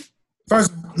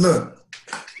 First, look.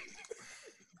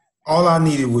 All I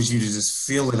needed was you to just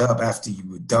fill it up after you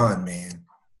were done, man.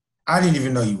 I didn't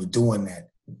even know you were doing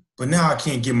that. But now I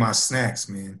can't get my snacks,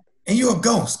 man. And you're a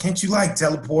ghost. Can't you, like,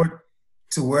 teleport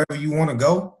to wherever you want to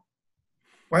go?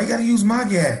 Why you got to use my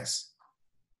gas?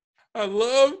 I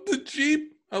love the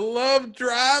Jeep. I love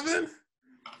driving.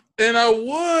 And I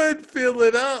would fill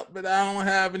it up, but I don't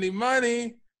have any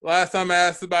money. Last time I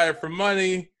asked to buy it for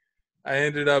money, I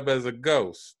ended up as a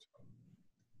ghost.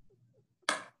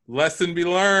 Lesson be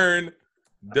learned.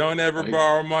 Don't ever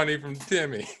borrow money from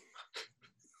Timmy.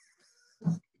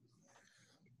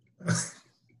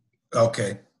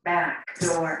 Okay. Back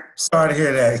door. Sorry to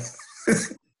hear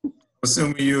that.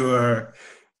 Assuming you are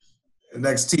the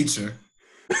next teacher.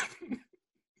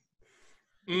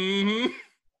 Mm-hmm.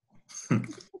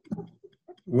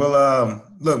 Well,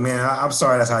 look, man, I'm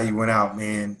sorry that's how you went out,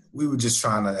 man. We were just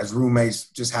trying to, as roommates,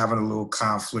 just having a little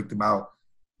conflict about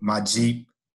my Jeep.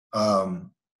 Could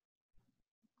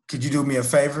you do me a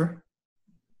favor?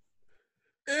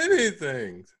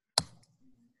 Anything.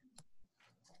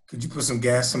 Could you put some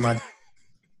gas in my...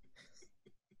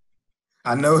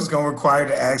 I know it's going to require you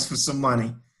to ask for some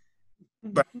money,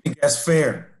 but I think that's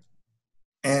fair.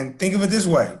 And think of it this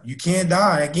way. You can't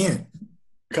die again.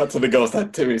 Cut to the ghost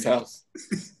at Timmy's house.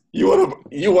 You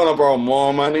wanna borrow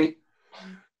more money?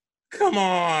 Come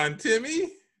on,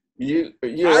 Timmy. You I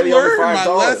already owe me learned my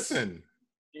 $5. lesson.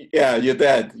 Yeah, you're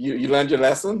dead. You learned your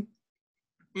lesson?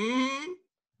 Mm-hmm.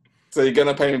 So you're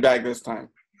gonna pay me back this time.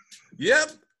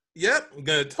 Yep. I'm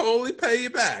gonna totally pay you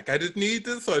back. I just need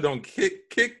this so I don't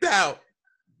kicked out.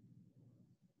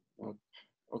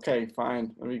 Okay,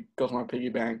 fine. Let me go to my piggy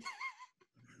bank.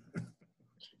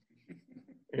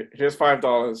 Here's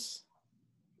 $5.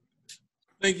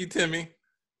 Thank you, Timmy.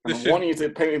 And I'm wanting you to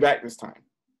pay me back this time.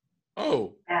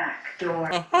 Oh, Back door.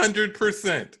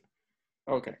 100%.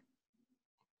 Okay,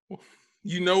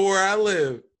 You know where I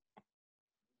live.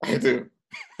 I do.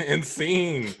 And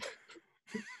seen.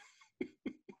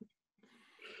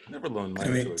 Never learned my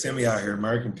Timmy out here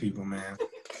murking people, man.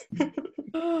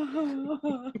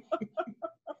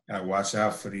 Gotta watch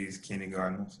out for these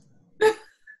kindergartners.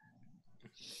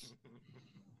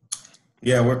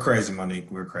 Yeah, we're crazy, Monique.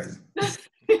 We're crazy. This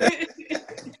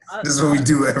is what we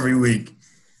do every week.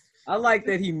 I like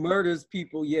that he murders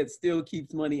people yet still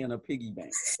keeps money in a piggy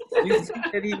bank. You see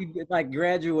that he like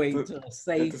graduate to a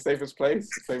safe. The safest place.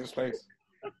 Safest place.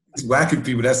 He's whacking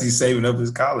people. That's he's saving up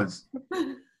his college.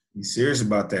 He's serious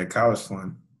about that college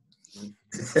fund.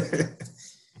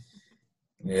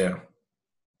 Yeah.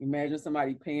 Imagine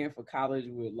somebody paying for college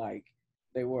with like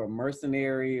they were a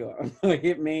mercenary or a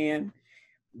hitman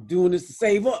doing this to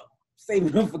saving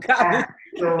up for college. Back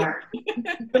door.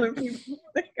 Killing people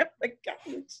like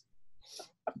college.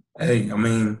 Hey, I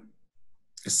mean,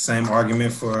 it's the same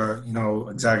argument for,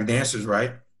 exotic dancers,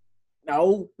 right?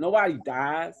 No, nobody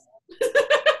dies.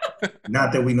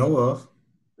 Not that we know of.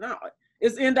 No,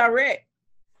 it's indirect.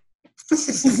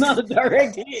 It's not a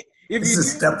direct hit. If It's you a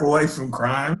step away from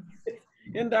crime.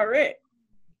 indirect.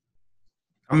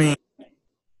 I mean,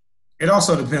 it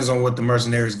also depends on what the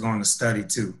mercenary is going to study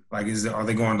too. Like, are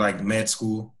they going to like med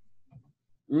school?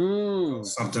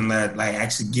 Something that like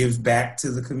actually gives back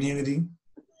to the community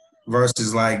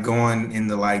versus like going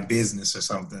into like business or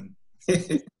something.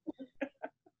 I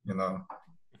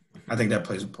think that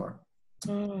plays a part.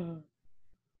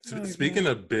 Speaking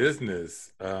of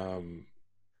business,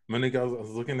 Monique, I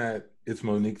was looking at It's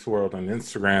Monique's World on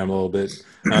Instagram a little bit.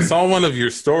 And I saw one of your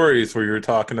stories where you were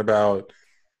talking about,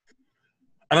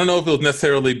 I don't know if it was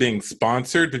necessarily being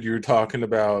sponsored, but you were talking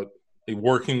about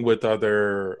working with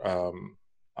other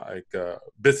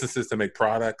businesses to make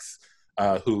products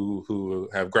who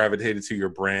have gravitated to your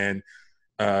brand.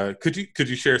 Could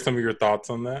you share some of your thoughts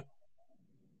on that?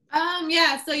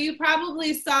 Yeah, so you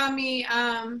probably saw me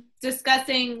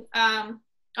discussing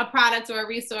a product or a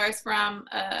resource from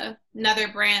another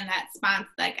brand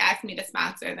that asked me to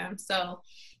sponsor them. So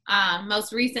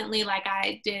most recently, like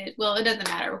I did, well, it doesn't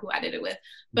matter who I did it with,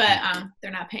 but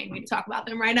they're not paying me to talk about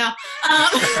them right now.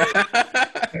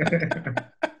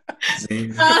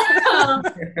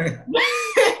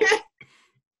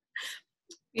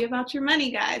 Be about your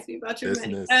money, guys. Be about your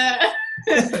Business. money.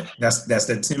 That's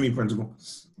that Timmy principle.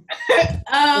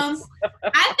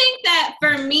 I think that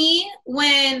for me,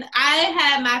 when I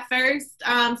had my first,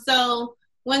 so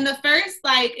when the first,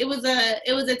 like, it was a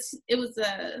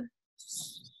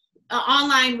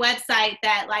online website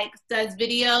that like does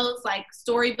videos, like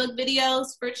storybook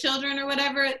videos for children or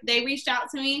whatever. They reached out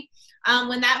to me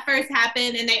when that first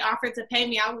happened, and they offered to pay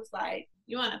me. I was like,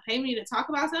 you want to pay me to talk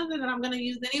about something that I'm going to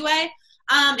use anyway?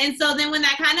 And so then when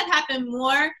that kind of happened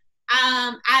more,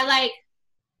 I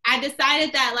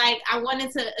decided that like I wanted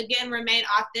to again remain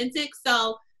authentic.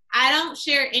 So I don't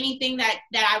share anything that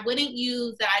I wouldn't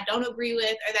use, that I don't agree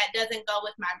with, or that doesn't go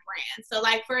with my brand. So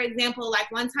like, for example, like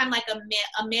one time, like a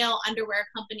male underwear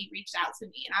company reached out to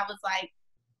me, and I was like,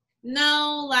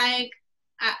 no, like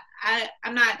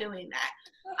I'm not doing that.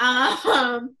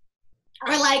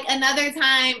 Or like another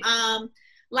time,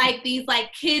 like these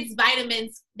like kids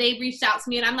vitamins, they reached out to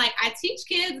me, and I'm like, I teach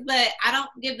kids, but I don't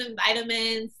give them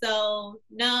vitamins, so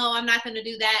no, I'm not going to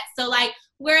do that. So like,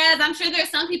 whereas I'm sure there's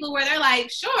some people where they're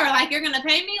like, sure, like you're going to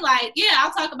pay me, like, yeah,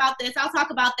 I'll talk about this, I'll talk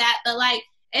about that. But like,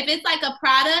 if it's like a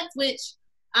product, which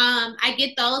I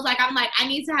get those, like I'm like, I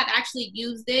need to have actually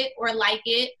used it or like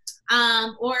it.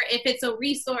 Or if it's a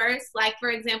resource, like for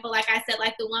example, like I said,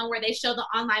 like the one where they show the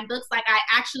online books, like I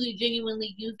actually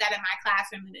genuinely use that in my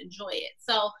classroom and enjoy it.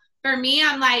 So for me,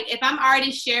 I'm like, if I'm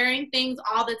already sharing things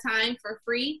all the time for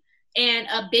free, and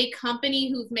a big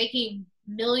company who's making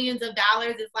millions of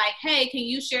dollars is like, hey, can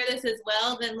you share this as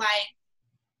well? Then like,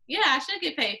 yeah, I should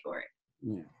get paid for it.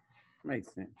 Yeah,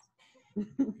 makes sense.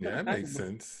 Yeah, that makes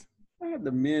sense. I had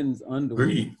the men's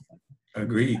underwear.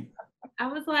 Agreed. I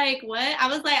was like, what? I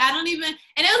was like, I don't even, and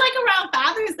it was like around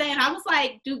Father's Day, and I was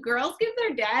like, do girls give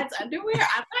their dads underwear? I'm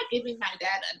not giving my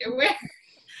dad underwear.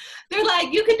 They're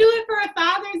like, you can do it for a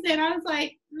Father's Day. And I was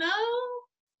like, no.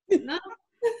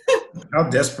 How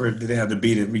desperate do they have to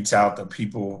be to reach out to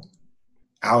people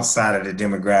outside of the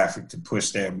demographic to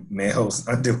push their males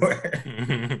underwear?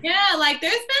 Yeah, like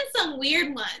there's been some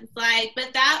weird ones, like,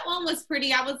 but that one was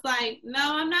pretty. I was like,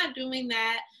 no, I'm not doing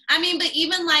that. I mean, but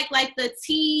even like the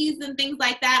teas and things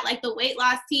like that, like the weight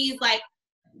loss teas, like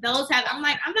those have, I'm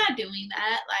like, I'm not doing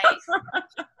that. Like,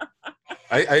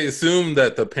 I assume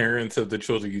that the parents of the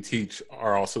children you teach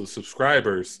are also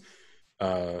subscribers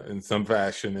in some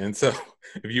fashion. And so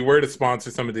if you were to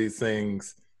sponsor some of these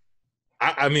things,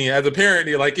 I mean, as a parent,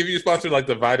 you're like, if you sponsor like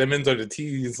the vitamins or the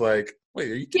teas, like,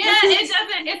 wait, are you kidding? Yeah,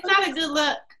 it's not a good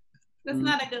look. It's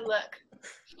not a good look.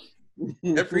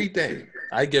 Every day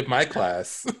I give my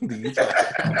class these. And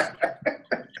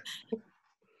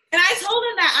I told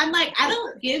him that, I'm like, I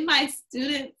don't give my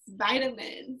students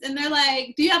vitamins. And they're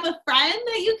like, do you have a friend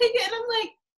that you could get? And I'm like,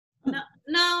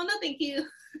 no, thank you.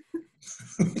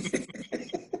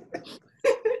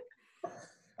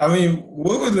 I mean,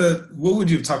 what would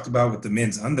you have talked about with the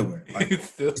men's underwear? Like,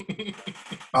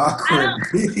 awkward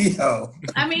video.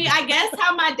 I mean, I guess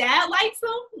how my dad likes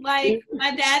them. Like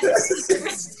my dad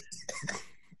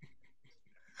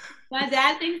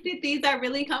thinks that these are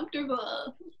really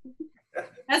comfortable.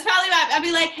 That's probably why I'd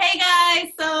be like, hey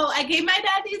guys, so I gave my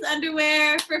dad these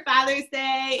underwear for Father's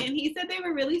Day, and he said they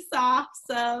were really soft,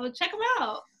 so check them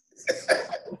out.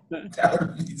 That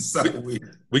would be so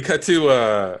weird. We cut to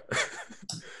a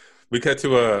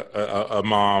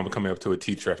mom coming up to a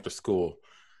teacher after school.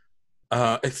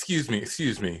 Excuse me.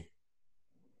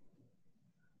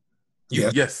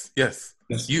 Yes. Yes.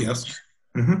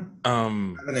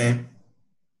 Mm-hmm.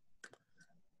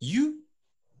 You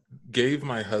gave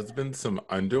my husband some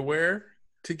underwear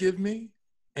to give me,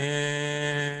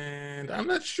 and I'm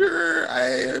not sure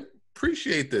I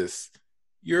appreciate this.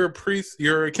 You're a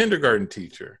kindergarten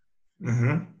teacher.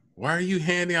 Mm-hmm. Why are you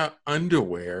handing out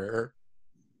underwear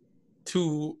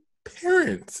to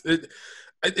parents? It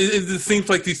seems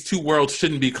like these two worlds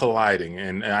shouldn't be colliding,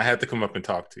 and I had to come up and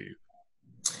talk to you.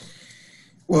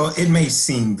 Well, it may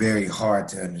seem very hard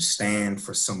to understand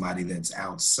for somebody that's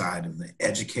outside of the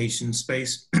education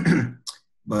space,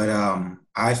 but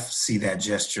I see that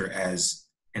gesture as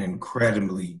an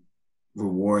incredibly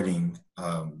rewarding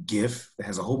gift that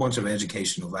has a whole bunch of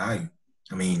educational value.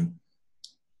 I mean,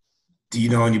 do you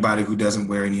know anybody who doesn't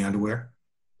wear any underwear?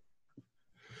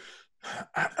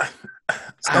 I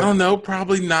don't know.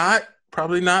 Probably not.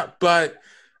 But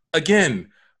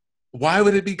again, why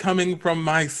would it be coming from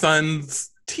my son's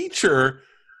teacher?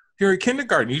 You're a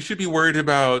kindergarten. You should be worried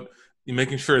about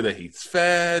making sure that he's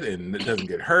fed and it doesn't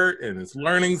get hurt and is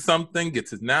learning something,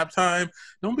 gets his nap time.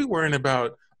 Don't be worrying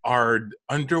about our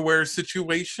underwear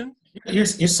situation. Your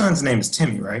son's name is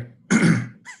Timmy, right?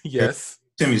 Yes.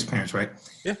 Timmy's parents, right?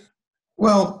 Yeah.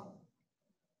 Well,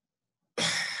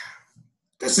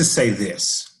 let's just say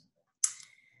this.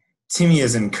 Timmy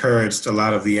has encouraged a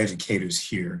lot of the educators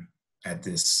here at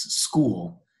this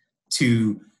school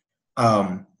to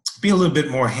be a little bit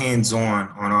more hands-on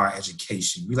on our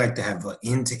education. We like to have an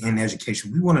end-to-end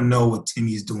education. We want to know what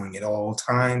Timmy is doing at all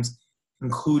times,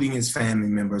 including his family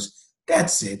members.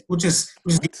 That's it. We'll just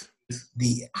get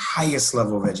the highest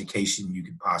level of education you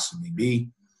could possibly be.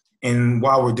 And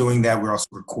while we're doing that, we're also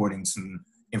recording some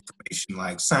information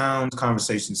like sounds,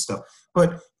 conversation stuff.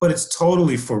 But it's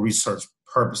totally for research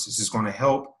purposes. It's going to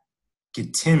help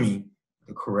get Timmy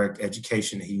the correct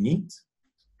education that he needs.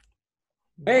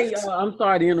 Hey, I'm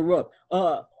sorry to interrupt.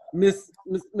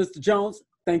 Mr. Jones,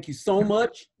 thank you so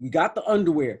much. You got the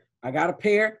underwear. I got a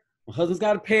pair. My husband's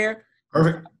got a pair.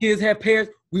 Perfect. Kids have pairs.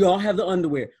 We all have the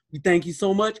underwear. We thank you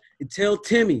so much. And tell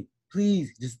Timmy,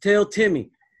 please, just tell Timmy,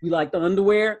 we like the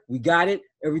underwear. We got it.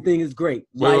 Everything is great.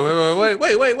 Wait.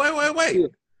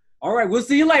 All right, we'll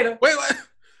see you later. Wait.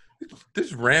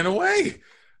 Just ran away.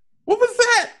 What was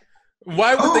that?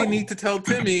 Why would they need to tell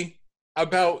Timmy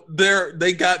about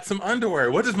they got some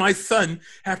underwear? What does my son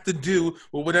have to do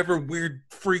with whatever weird,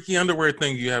 freaky underwear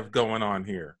thing you have going on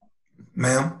here?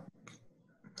 Ma'am,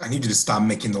 I need you to stop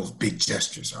making those big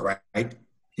gestures, all right?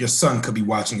 Your son could be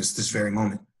watching us this very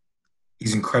moment.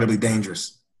 He's incredibly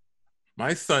dangerous.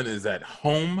 My son is at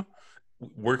home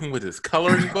working with his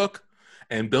coloring book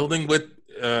and building with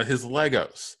his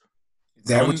Legos. Is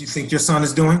that what you think your son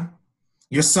is doing?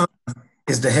 Your son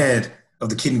is the head of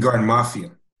the kindergarten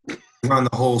mafia around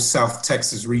the whole South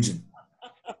Texas region.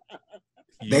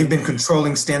 They've been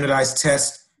controlling standardized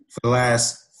tests for the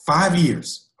last 5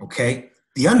 years, okay?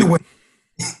 The underwear...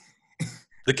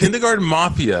 The kindergarten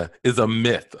mafia is a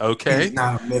myth, okay? It's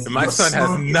not a myth. And my son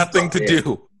has nothing to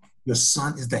do. Your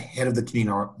son is the head of the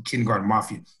kindergarten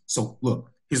mafia. So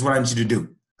look, here's what I need you to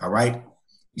do, all right?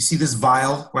 You see this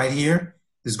vial right here?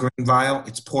 This green vial?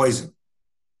 It's poison.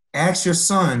 Ask your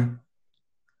son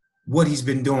what he's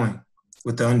been doing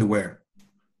with the underwear.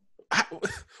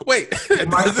 Wait. You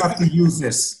might have to use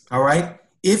this, all right?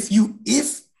 If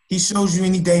he shows you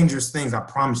any dangerous things, I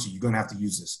promise you, you're going to have to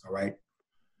use this, all right?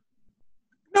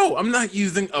 No, I'm not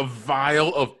using a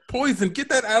vial of poison. Get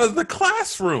that out of the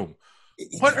classroom.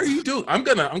 What are you doing? I'm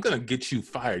gonna get you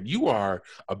fired. You are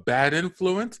a bad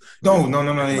influence. No.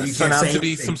 You turn out to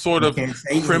be some sort of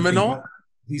criminal.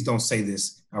 Please don't say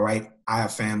this. All right. I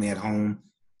have family at home.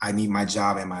 I need my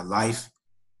job and my life.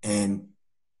 And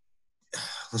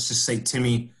let's just say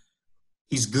Timmy,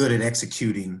 he's good at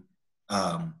executing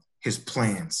his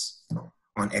plans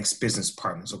on ex-business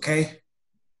partners. Okay.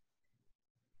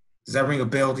 Does that ring a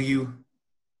bell to you?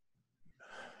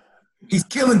 He's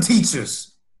killing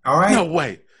teachers. All right. No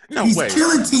way. He's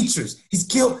killing teachers. He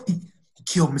killed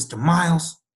Mr.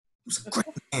 Miles. He was a great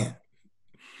man.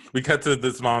 We cut to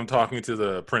this mom talking to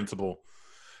the principal.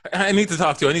 I need to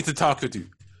talk to you.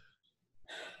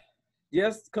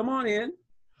 Yes, come on in.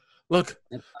 Look,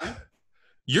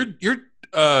 your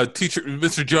teacher,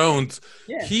 Mr. Jones,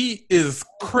 He is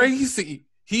crazy.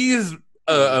 He is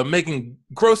making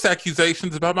gross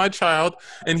accusations about my child,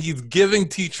 and he's giving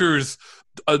teachers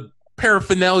a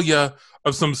paraphernalia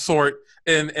of some sort,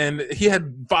 and he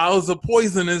had vials of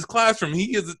poison in his classroom.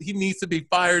 He needs to be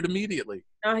fired immediately.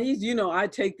 Now I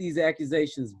take these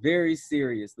accusations very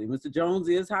seriously. Mr. Jones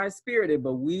is high-spirited,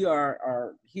 but we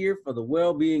are here for the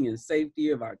well-being and safety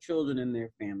of our children and their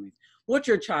families. What's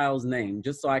your child's name,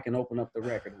 just so I can open up the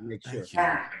record and make sure?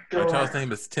 My child's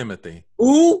name is Timothy.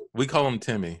 Ooh, we call him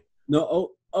Timmy. No,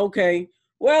 okay.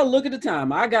 Well, look at the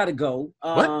time. I gotta go.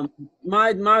 What?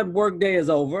 My work day is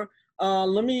over.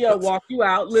 Let me walk you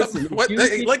out. Listen.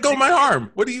 Let go of my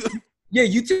arm. What do you? Yeah,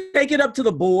 you take it up to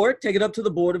the board. Take it up to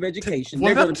the Board of Education.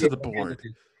 What up to the board?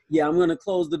 Yeah, I'm going to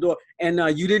close the door. And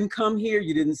you didn't come here.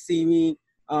 You didn't see me.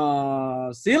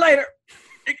 See you later.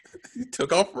 He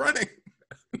took off running.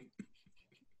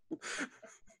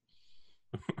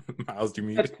 Miles, you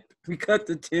mean? We cut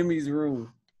to Timmy's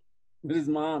room with his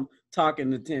mom talking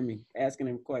to Timmy, asking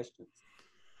him questions.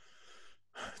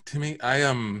 Timmy, I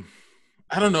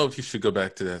don't know if you should go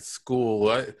back to that school.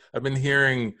 I've been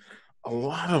hearing a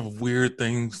lot of weird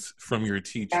things from your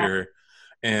teacher,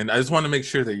 and I just want to make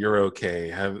sure that you're okay.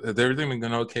 Has everything been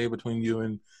going okay between you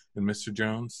and Mr.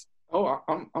 Jones? Oh,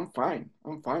 I'm fine.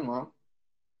 I'm fine, Mom.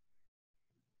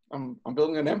 I'm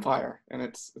building an empire, and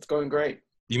it's going great.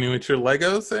 You mean with your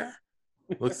Legos there?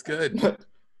 Looks good.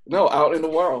 No, out in the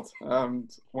world.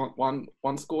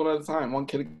 One school at a time, one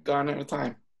kindergarten at a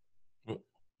time.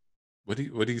 What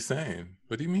are you saying?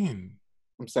 What do you mean?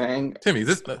 I'm saying, Timmy,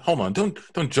 hold on.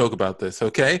 Don't joke about this,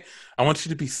 okay? I want you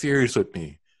to be serious with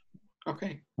me.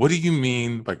 Okay. What do you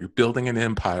mean by you're building an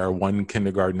empire one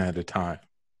kindergarten at a time?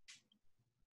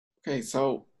 Okay,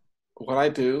 so what I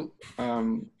do,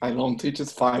 I loan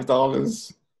teachers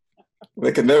 $5.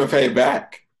 They can never pay it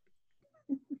back.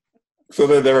 So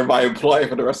that they're my employee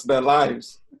for the rest of their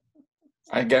lives.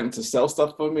 I get them to sell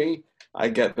stuff for me. I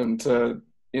get them to,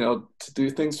 to do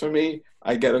things for me.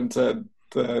 I get them to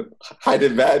hide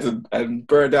in beds and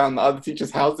burn down the other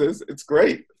teachers' houses. It's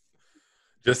great.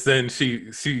 Just then,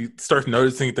 she starts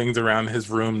noticing things around his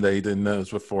room that he didn't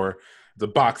notice before. The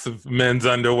box of men's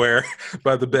underwear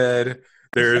by the bed.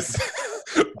 There's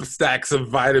stacks of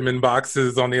vitamin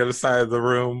boxes on the other side of the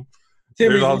room.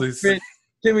 There's all these.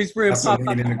 Timmy's friend That's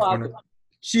something in the pop. corner.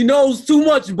 She knows too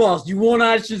much, boss. You want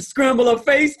I should scramble her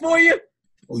face for you?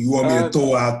 Oh, you want me to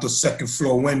throw out the second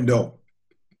floor window?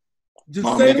 Just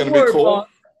Mom, say you the gonna be word, cool? boss.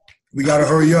 We got to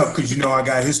hurry up because I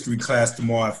got history class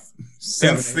tomorrow. At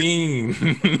 7 And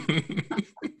scene.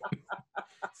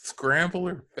 Scramble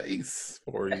her face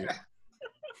for you.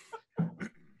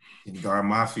 Kindergarten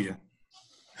Mafia.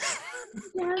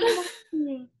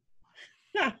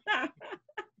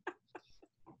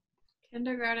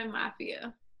 Kindergarten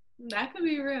Mafia. That could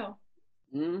be real.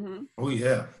 Mm-hmm. Oh,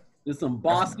 yeah. There's some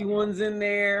bossy ones in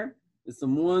there. There's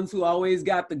some ones who always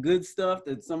got the good stuff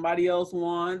that somebody else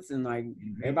wants, and like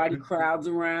everybody crowds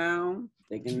around.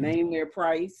 They can name their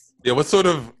price. Yeah, what sort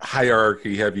of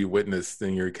hierarchy have you witnessed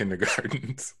in your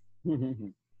kindergartens?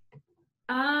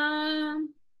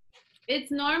 It's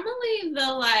normally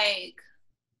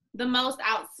the most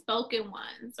outspoken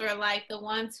ones, or like the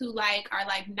ones who like are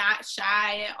like not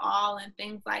shy at all and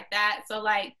things like that. So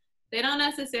like they don't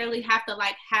necessarily have to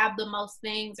like have the most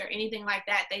things or anything like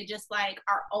that. They just like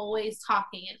are always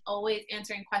talking and always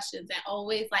answering questions and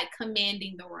always like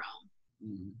commanding the room.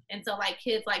 Mm-hmm. And so like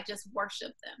kids like just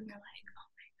worship them. They're like, oh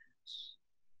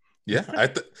my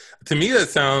gosh. Yeah, to me that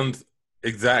sounds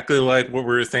exactly like what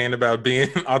we were saying about being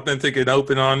authentic and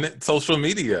open on social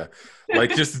media.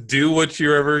 Like just do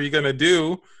whatever you're gonna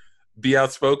do, be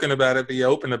outspoken about it, be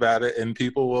open about it, and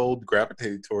people will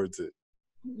gravitate towards it.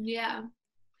 Yeah.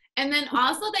 And then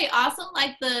also they also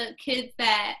like the kids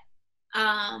that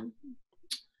I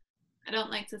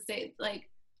don't like to say like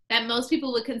that most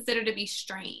people would consider to be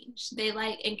strange. They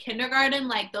like in kindergarten,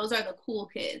 like those are the cool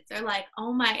kids. They're like,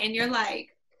 oh my, and you're like,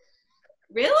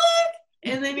 really?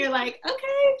 And then you're like,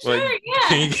 okay, sure, like,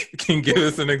 yeah. Can you give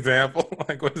us an example?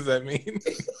 Like, what does that mean?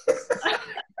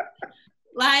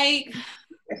 Like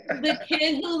the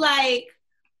kid who like,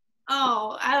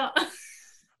 oh, I don't.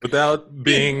 Without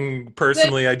being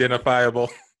personally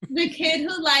identifiable. The kid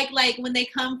who like when they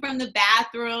come from the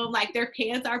bathroom, like their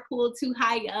pants are pulled too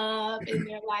high up, and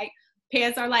their like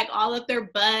pants are like all up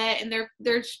their butt, and they're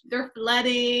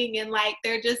flooding, and like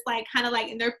they're just like kind of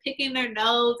like, and they're picking their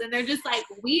nose, and they're just like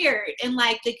weird, and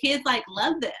like the kids like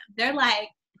love them. They're like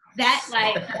that,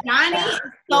 like Johnny is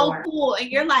so cool,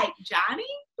 and you're like Johnny,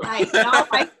 like no,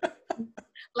 like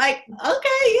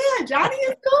okay, yeah, Johnny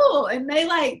is cool, and they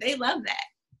love that.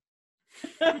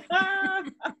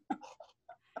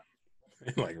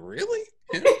 Like, really?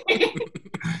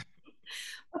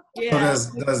 Yeah.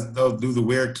 So do the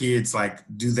weird kids, like,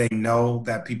 do they know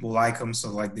that people like them? So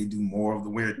like they do more of the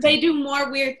weird things? They do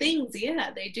more weird things.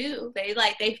 Yeah, they do.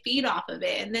 They feed off of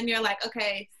it. And then you're like,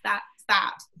 okay, stop.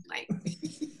 Like,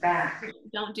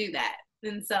 don't do that.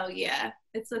 And so, yeah,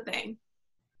 it's a thing.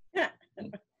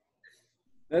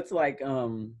 That's like,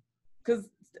 because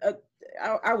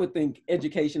I would think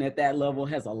education at that level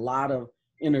has a lot of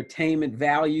entertainment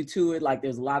value to it. Like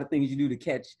there's a lot of things you do to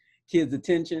catch kids'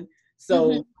 attention.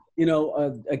 So,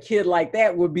 a kid like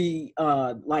that would be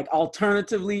like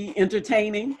alternatively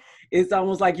entertaining. It's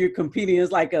almost like you're competing.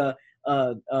 It's like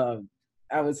I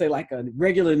would say like a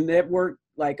regular network,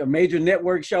 like a major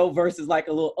network show versus like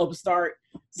a little upstart,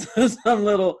 some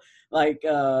little like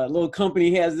little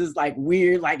company has this like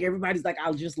weird, like everybody's like,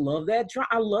 I just love that.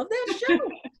 I love that show.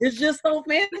 It's just so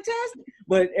fantastic.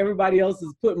 But everybody else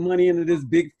is putting money into this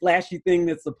big flashy thing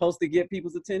that's supposed to get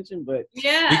people's attention. But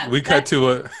yeah, we cut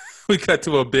to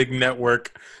a big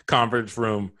network conference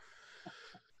room.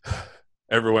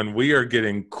 Everyone, we are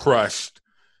getting crushed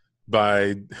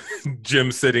by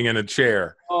Jim sitting in a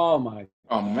chair. Oh man!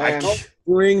 Don't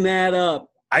bring that up.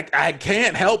 I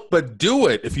can't help but do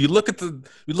it. If you look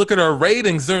at our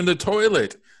ratings, they're in the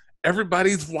toilet.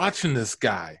 Everybody's watching this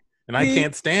guy, and I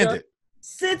can't stand it.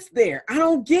 Sits there. I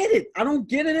don't get it. I don't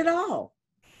get it at all.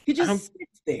 He just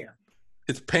sits there.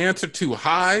 His pants are too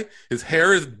high. His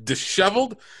hair is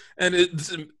disheveled, and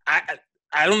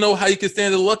I don't know how you can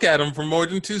stand to look at him for more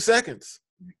than 2 seconds.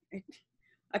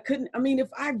 I couldn't. I mean, if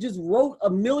I just wrote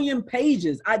 1,000,000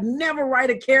 pages, I'd never write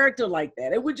a character like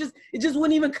that. It just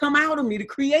wouldn't even come out of me to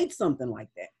create something like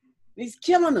that. He's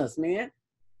killing us, man.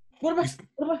 What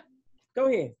about Go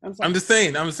ahead. I'm sorry. I'm just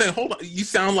saying, hold on. You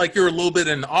sound like you're a little bit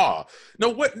in awe. No,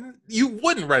 what? You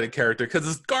wouldn't write a character because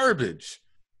it's garbage.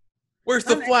 Where's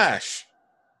the Flash?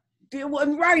 It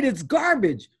wasn't right. It's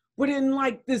garbage, but in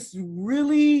like this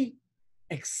really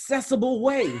accessible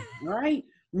way, right?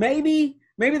 Maybe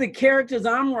the characters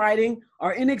I'm writing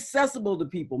are inaccessible to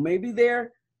people. Maybe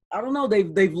I don't know.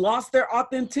 They've lost their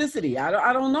authenticity.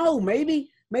 I don't know. Maybe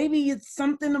it's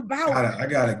something about. I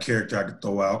got a character I could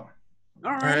throw out.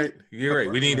 All All right, you're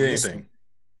right. We need anything.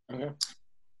 Okay.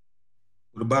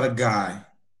 What about a guy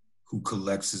who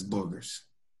collects his boogers,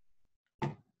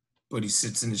 but he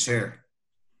sits in the chair?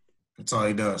 That's all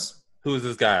he does. Who is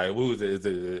this guy? Who is it? Is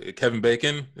it Kevin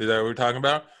Bacon? Is that what we're talking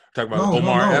about? We're talking about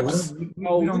Omar Epps?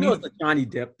 Oh, you know it's a Johnny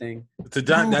Depp thing.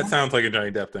 That sounds like a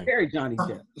Johnny Depp thing. Very Johnny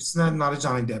Depp. It's not a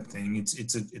Johnny Depp thing.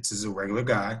 It's a regular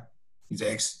guy. He's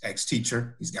an ex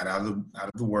teacher. He's got out of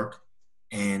the work,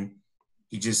 and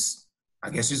he just, I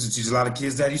guess, used to teach a lot of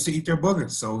kids that used to eat their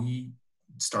boogers. So he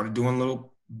started doing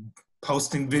little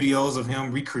posting videos of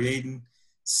him recreating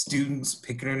students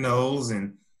picking their nose,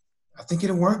 and I think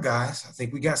it'll work, guys. I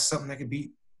think we got something that could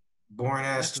beat boring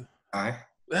ass guy.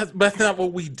 That's not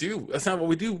what we do. That's not what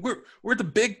we do. We're the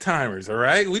big timers, all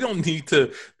right? We don't need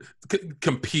to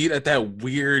compete at that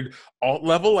weird alt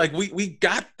level. Like we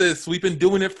got this. We've been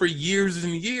doing it for years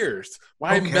and years.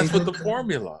 Why mess with the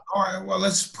formula? All right, well,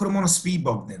 let's put him on a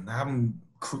speedboat then. Have him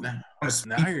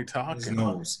now you're talking. His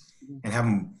nose and have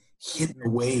him hitting the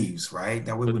waves, right?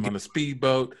 That way put him on a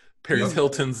speedboat. Paris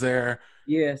Hilton's there.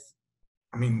 Yes.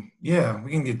 I mean, yeah,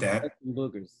 we can get that.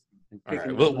 Boogers. All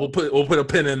right, we'll put a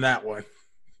pin in that one.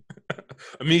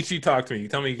 Amici, talk to me. You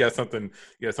tell me you got something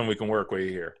we can work with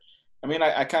here. I mean,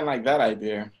 I kind of like that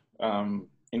idea.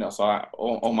 So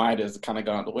all my ideas kind of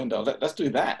gone out the window. Let's do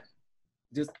that.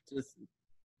 Just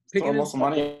throw more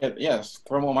money at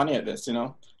this.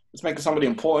 Let's make it somebody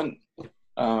important.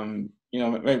 Maybe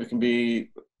it can be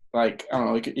like, I don't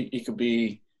know. It could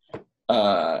be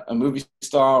a movie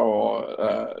star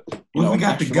or we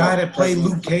got the guy that played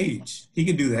Luke Cage. He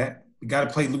could do that. The guy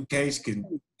that played Luke Cage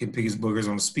can pick his boogers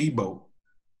on a speedboat.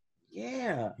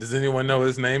 Yeah. Does anyone know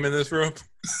his name in this room?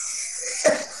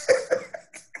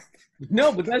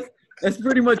 No, but that's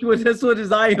pretty much what his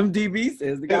IMDb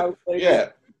says. The guy who played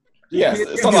Yes,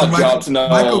 it's not our job to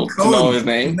know his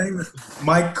name. His name is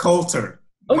Mike Coulter.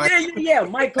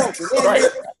 Mike Coulter. Right.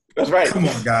 That's right. Come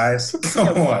on, guys.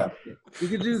 Come on. We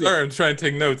can do that. Sorry, I'm trying to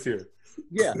take notes here.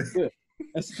 Yeah, good.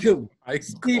 That's good. Mike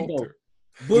Coulter.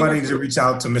 I need to reach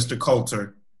out to Mr.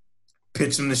 Coulter,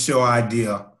 pitch him the show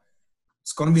idea.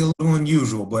 It's going to be a little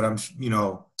unusual, but I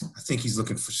think he's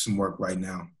looking for some work right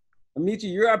now. Amici,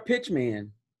 you're our pitch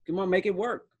man. Come on, make it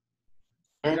work.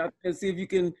 Get out there and see if you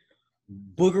can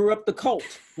booger up the cult.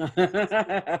 That's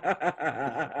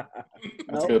a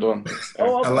good one.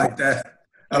 I like that.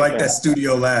 I like that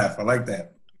studio laugh. I like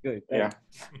that. Good. Yeah.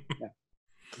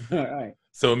 All right.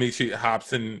 So Amici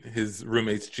hops in his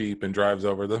roommate's Jeep and drives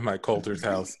over to Mike Coulter's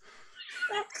house.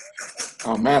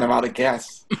 Oh man, I'm out of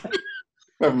gas.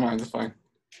 Never mind, it's fine.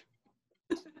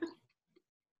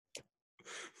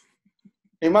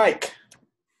 Hey Mike,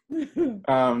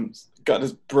 got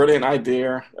this brilliant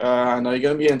idea. I know you're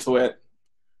gonna be into it.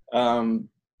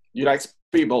 You like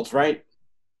speedboats, right?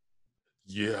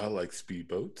 Yeah, I like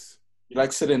speedboats. You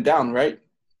like sitting down, right?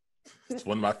 It's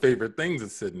one of my favorite things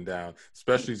is sitting down,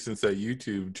 especially since that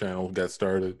YouTube channel got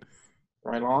started.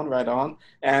 Right on.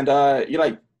 And you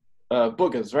like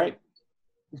boogers, right?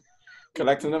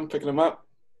 Collecting them, picking them up.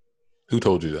 Who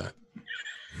told you that?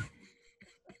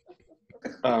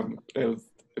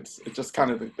 It's just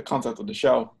kind of the concept of the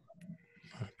show.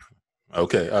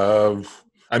 Okay.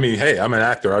 I mean, hey, I'm an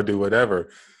actor. I'll do whatever.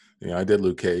 I did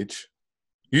Luke Cage.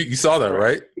 You saw that,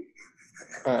 right?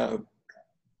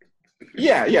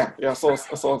 Yeah. I saw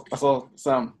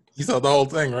some. You saw the whole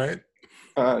thing, right?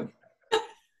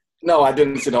 No, I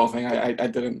didn't see the whole thing. I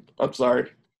didn't. I'm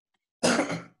sorry.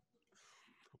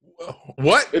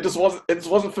 What? It just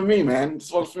wasn't for me, man.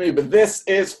 This wasn't for me. But this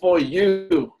is for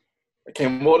you. I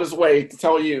came all this way to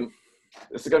tell you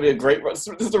this is gonna be a great. This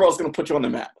is the role that's gonna put you on the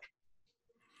map.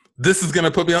 This is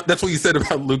gonna put me on. That's what you said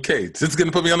about Luke Cage. This is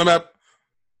gonna put me on the map.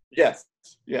 Yes.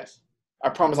 I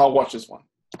promise I'll watch this one.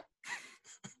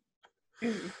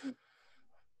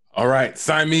 All right,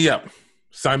 sign me up.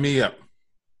 I'm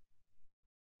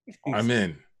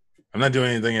in. I'm not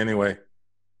doing anything anyway.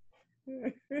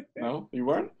 No, you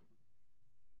weren't?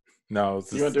 No. It's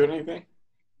just, you weren't doing anything?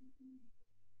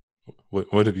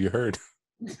 What have you heard?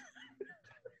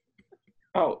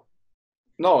 Oh,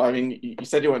 no, I mean, you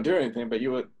said you weren't doing anything, but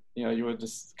you were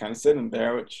just kind of sitting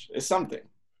there, which is something,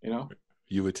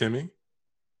 You with Timmy?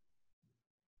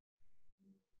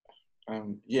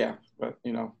 Yeah, but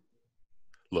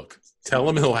Look, tell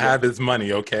him he'll have his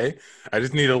money, okay? I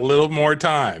just need a little more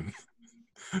time.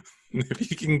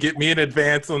 If you can get me an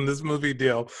advance on this movie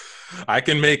deal, I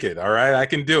can make it, all right? I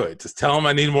can do it. Just tell him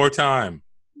I need more time.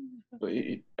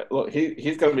 Look,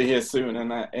 he's going to be here soon,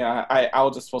 and I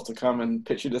was just supposed to come and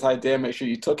pitch you this idea, make sure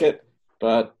you took it,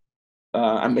 but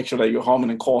I make sure that you're home and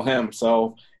then call him.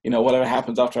 So, whatever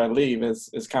happens after I leave is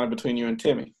kind of between you and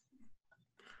Timmy.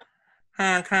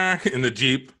 In the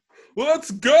Jeep.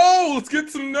 Let's go! Let's get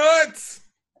some nuts!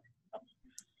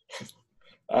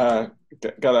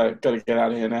 Gotta get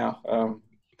out of here now.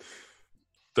 Is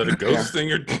that a ghost in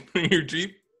your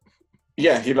Jeep?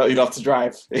 Yeah, he loves to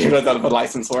drive. He doesn't have a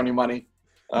license or any money.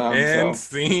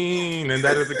 Scene. And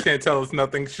that is the Can't Tell Us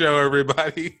Nothing show,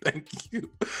 everybody. Thank you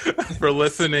for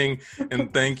listening.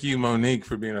 And thank you, Monique,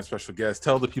 for being our special guest.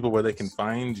 Tell the people where they can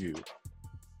find you.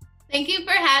 Thank you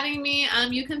for having me.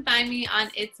 You can find me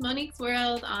on It's Monique's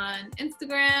World on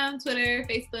Instagram, Twitter,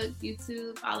 Facebook,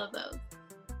 YouTube, all of those.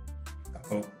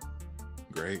 Oh.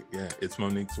 Great. Yeah, It's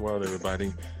Monique's World,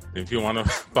 everybody. If you want to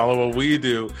follow what we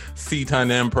do, CTUN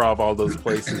Improv, all those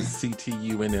places,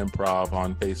 CTUN Improv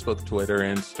on Facebook, Twitter,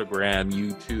 Instagram,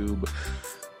 YouTube,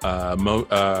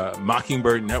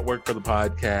 Mockingbird Network for the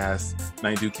podcast,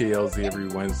 92 KLZ every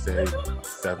Wednesday,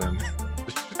 7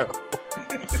 the show.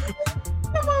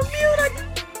 I'm on mute.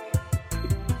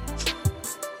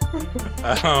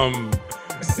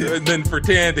 And then for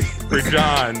Tandy, for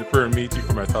John, for Amici,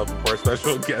 for myself, and for our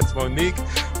special guest, Monique,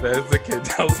 that is the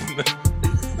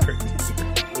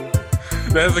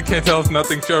Can't Tell Us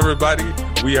Nothing show, everybody.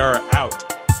 We are out.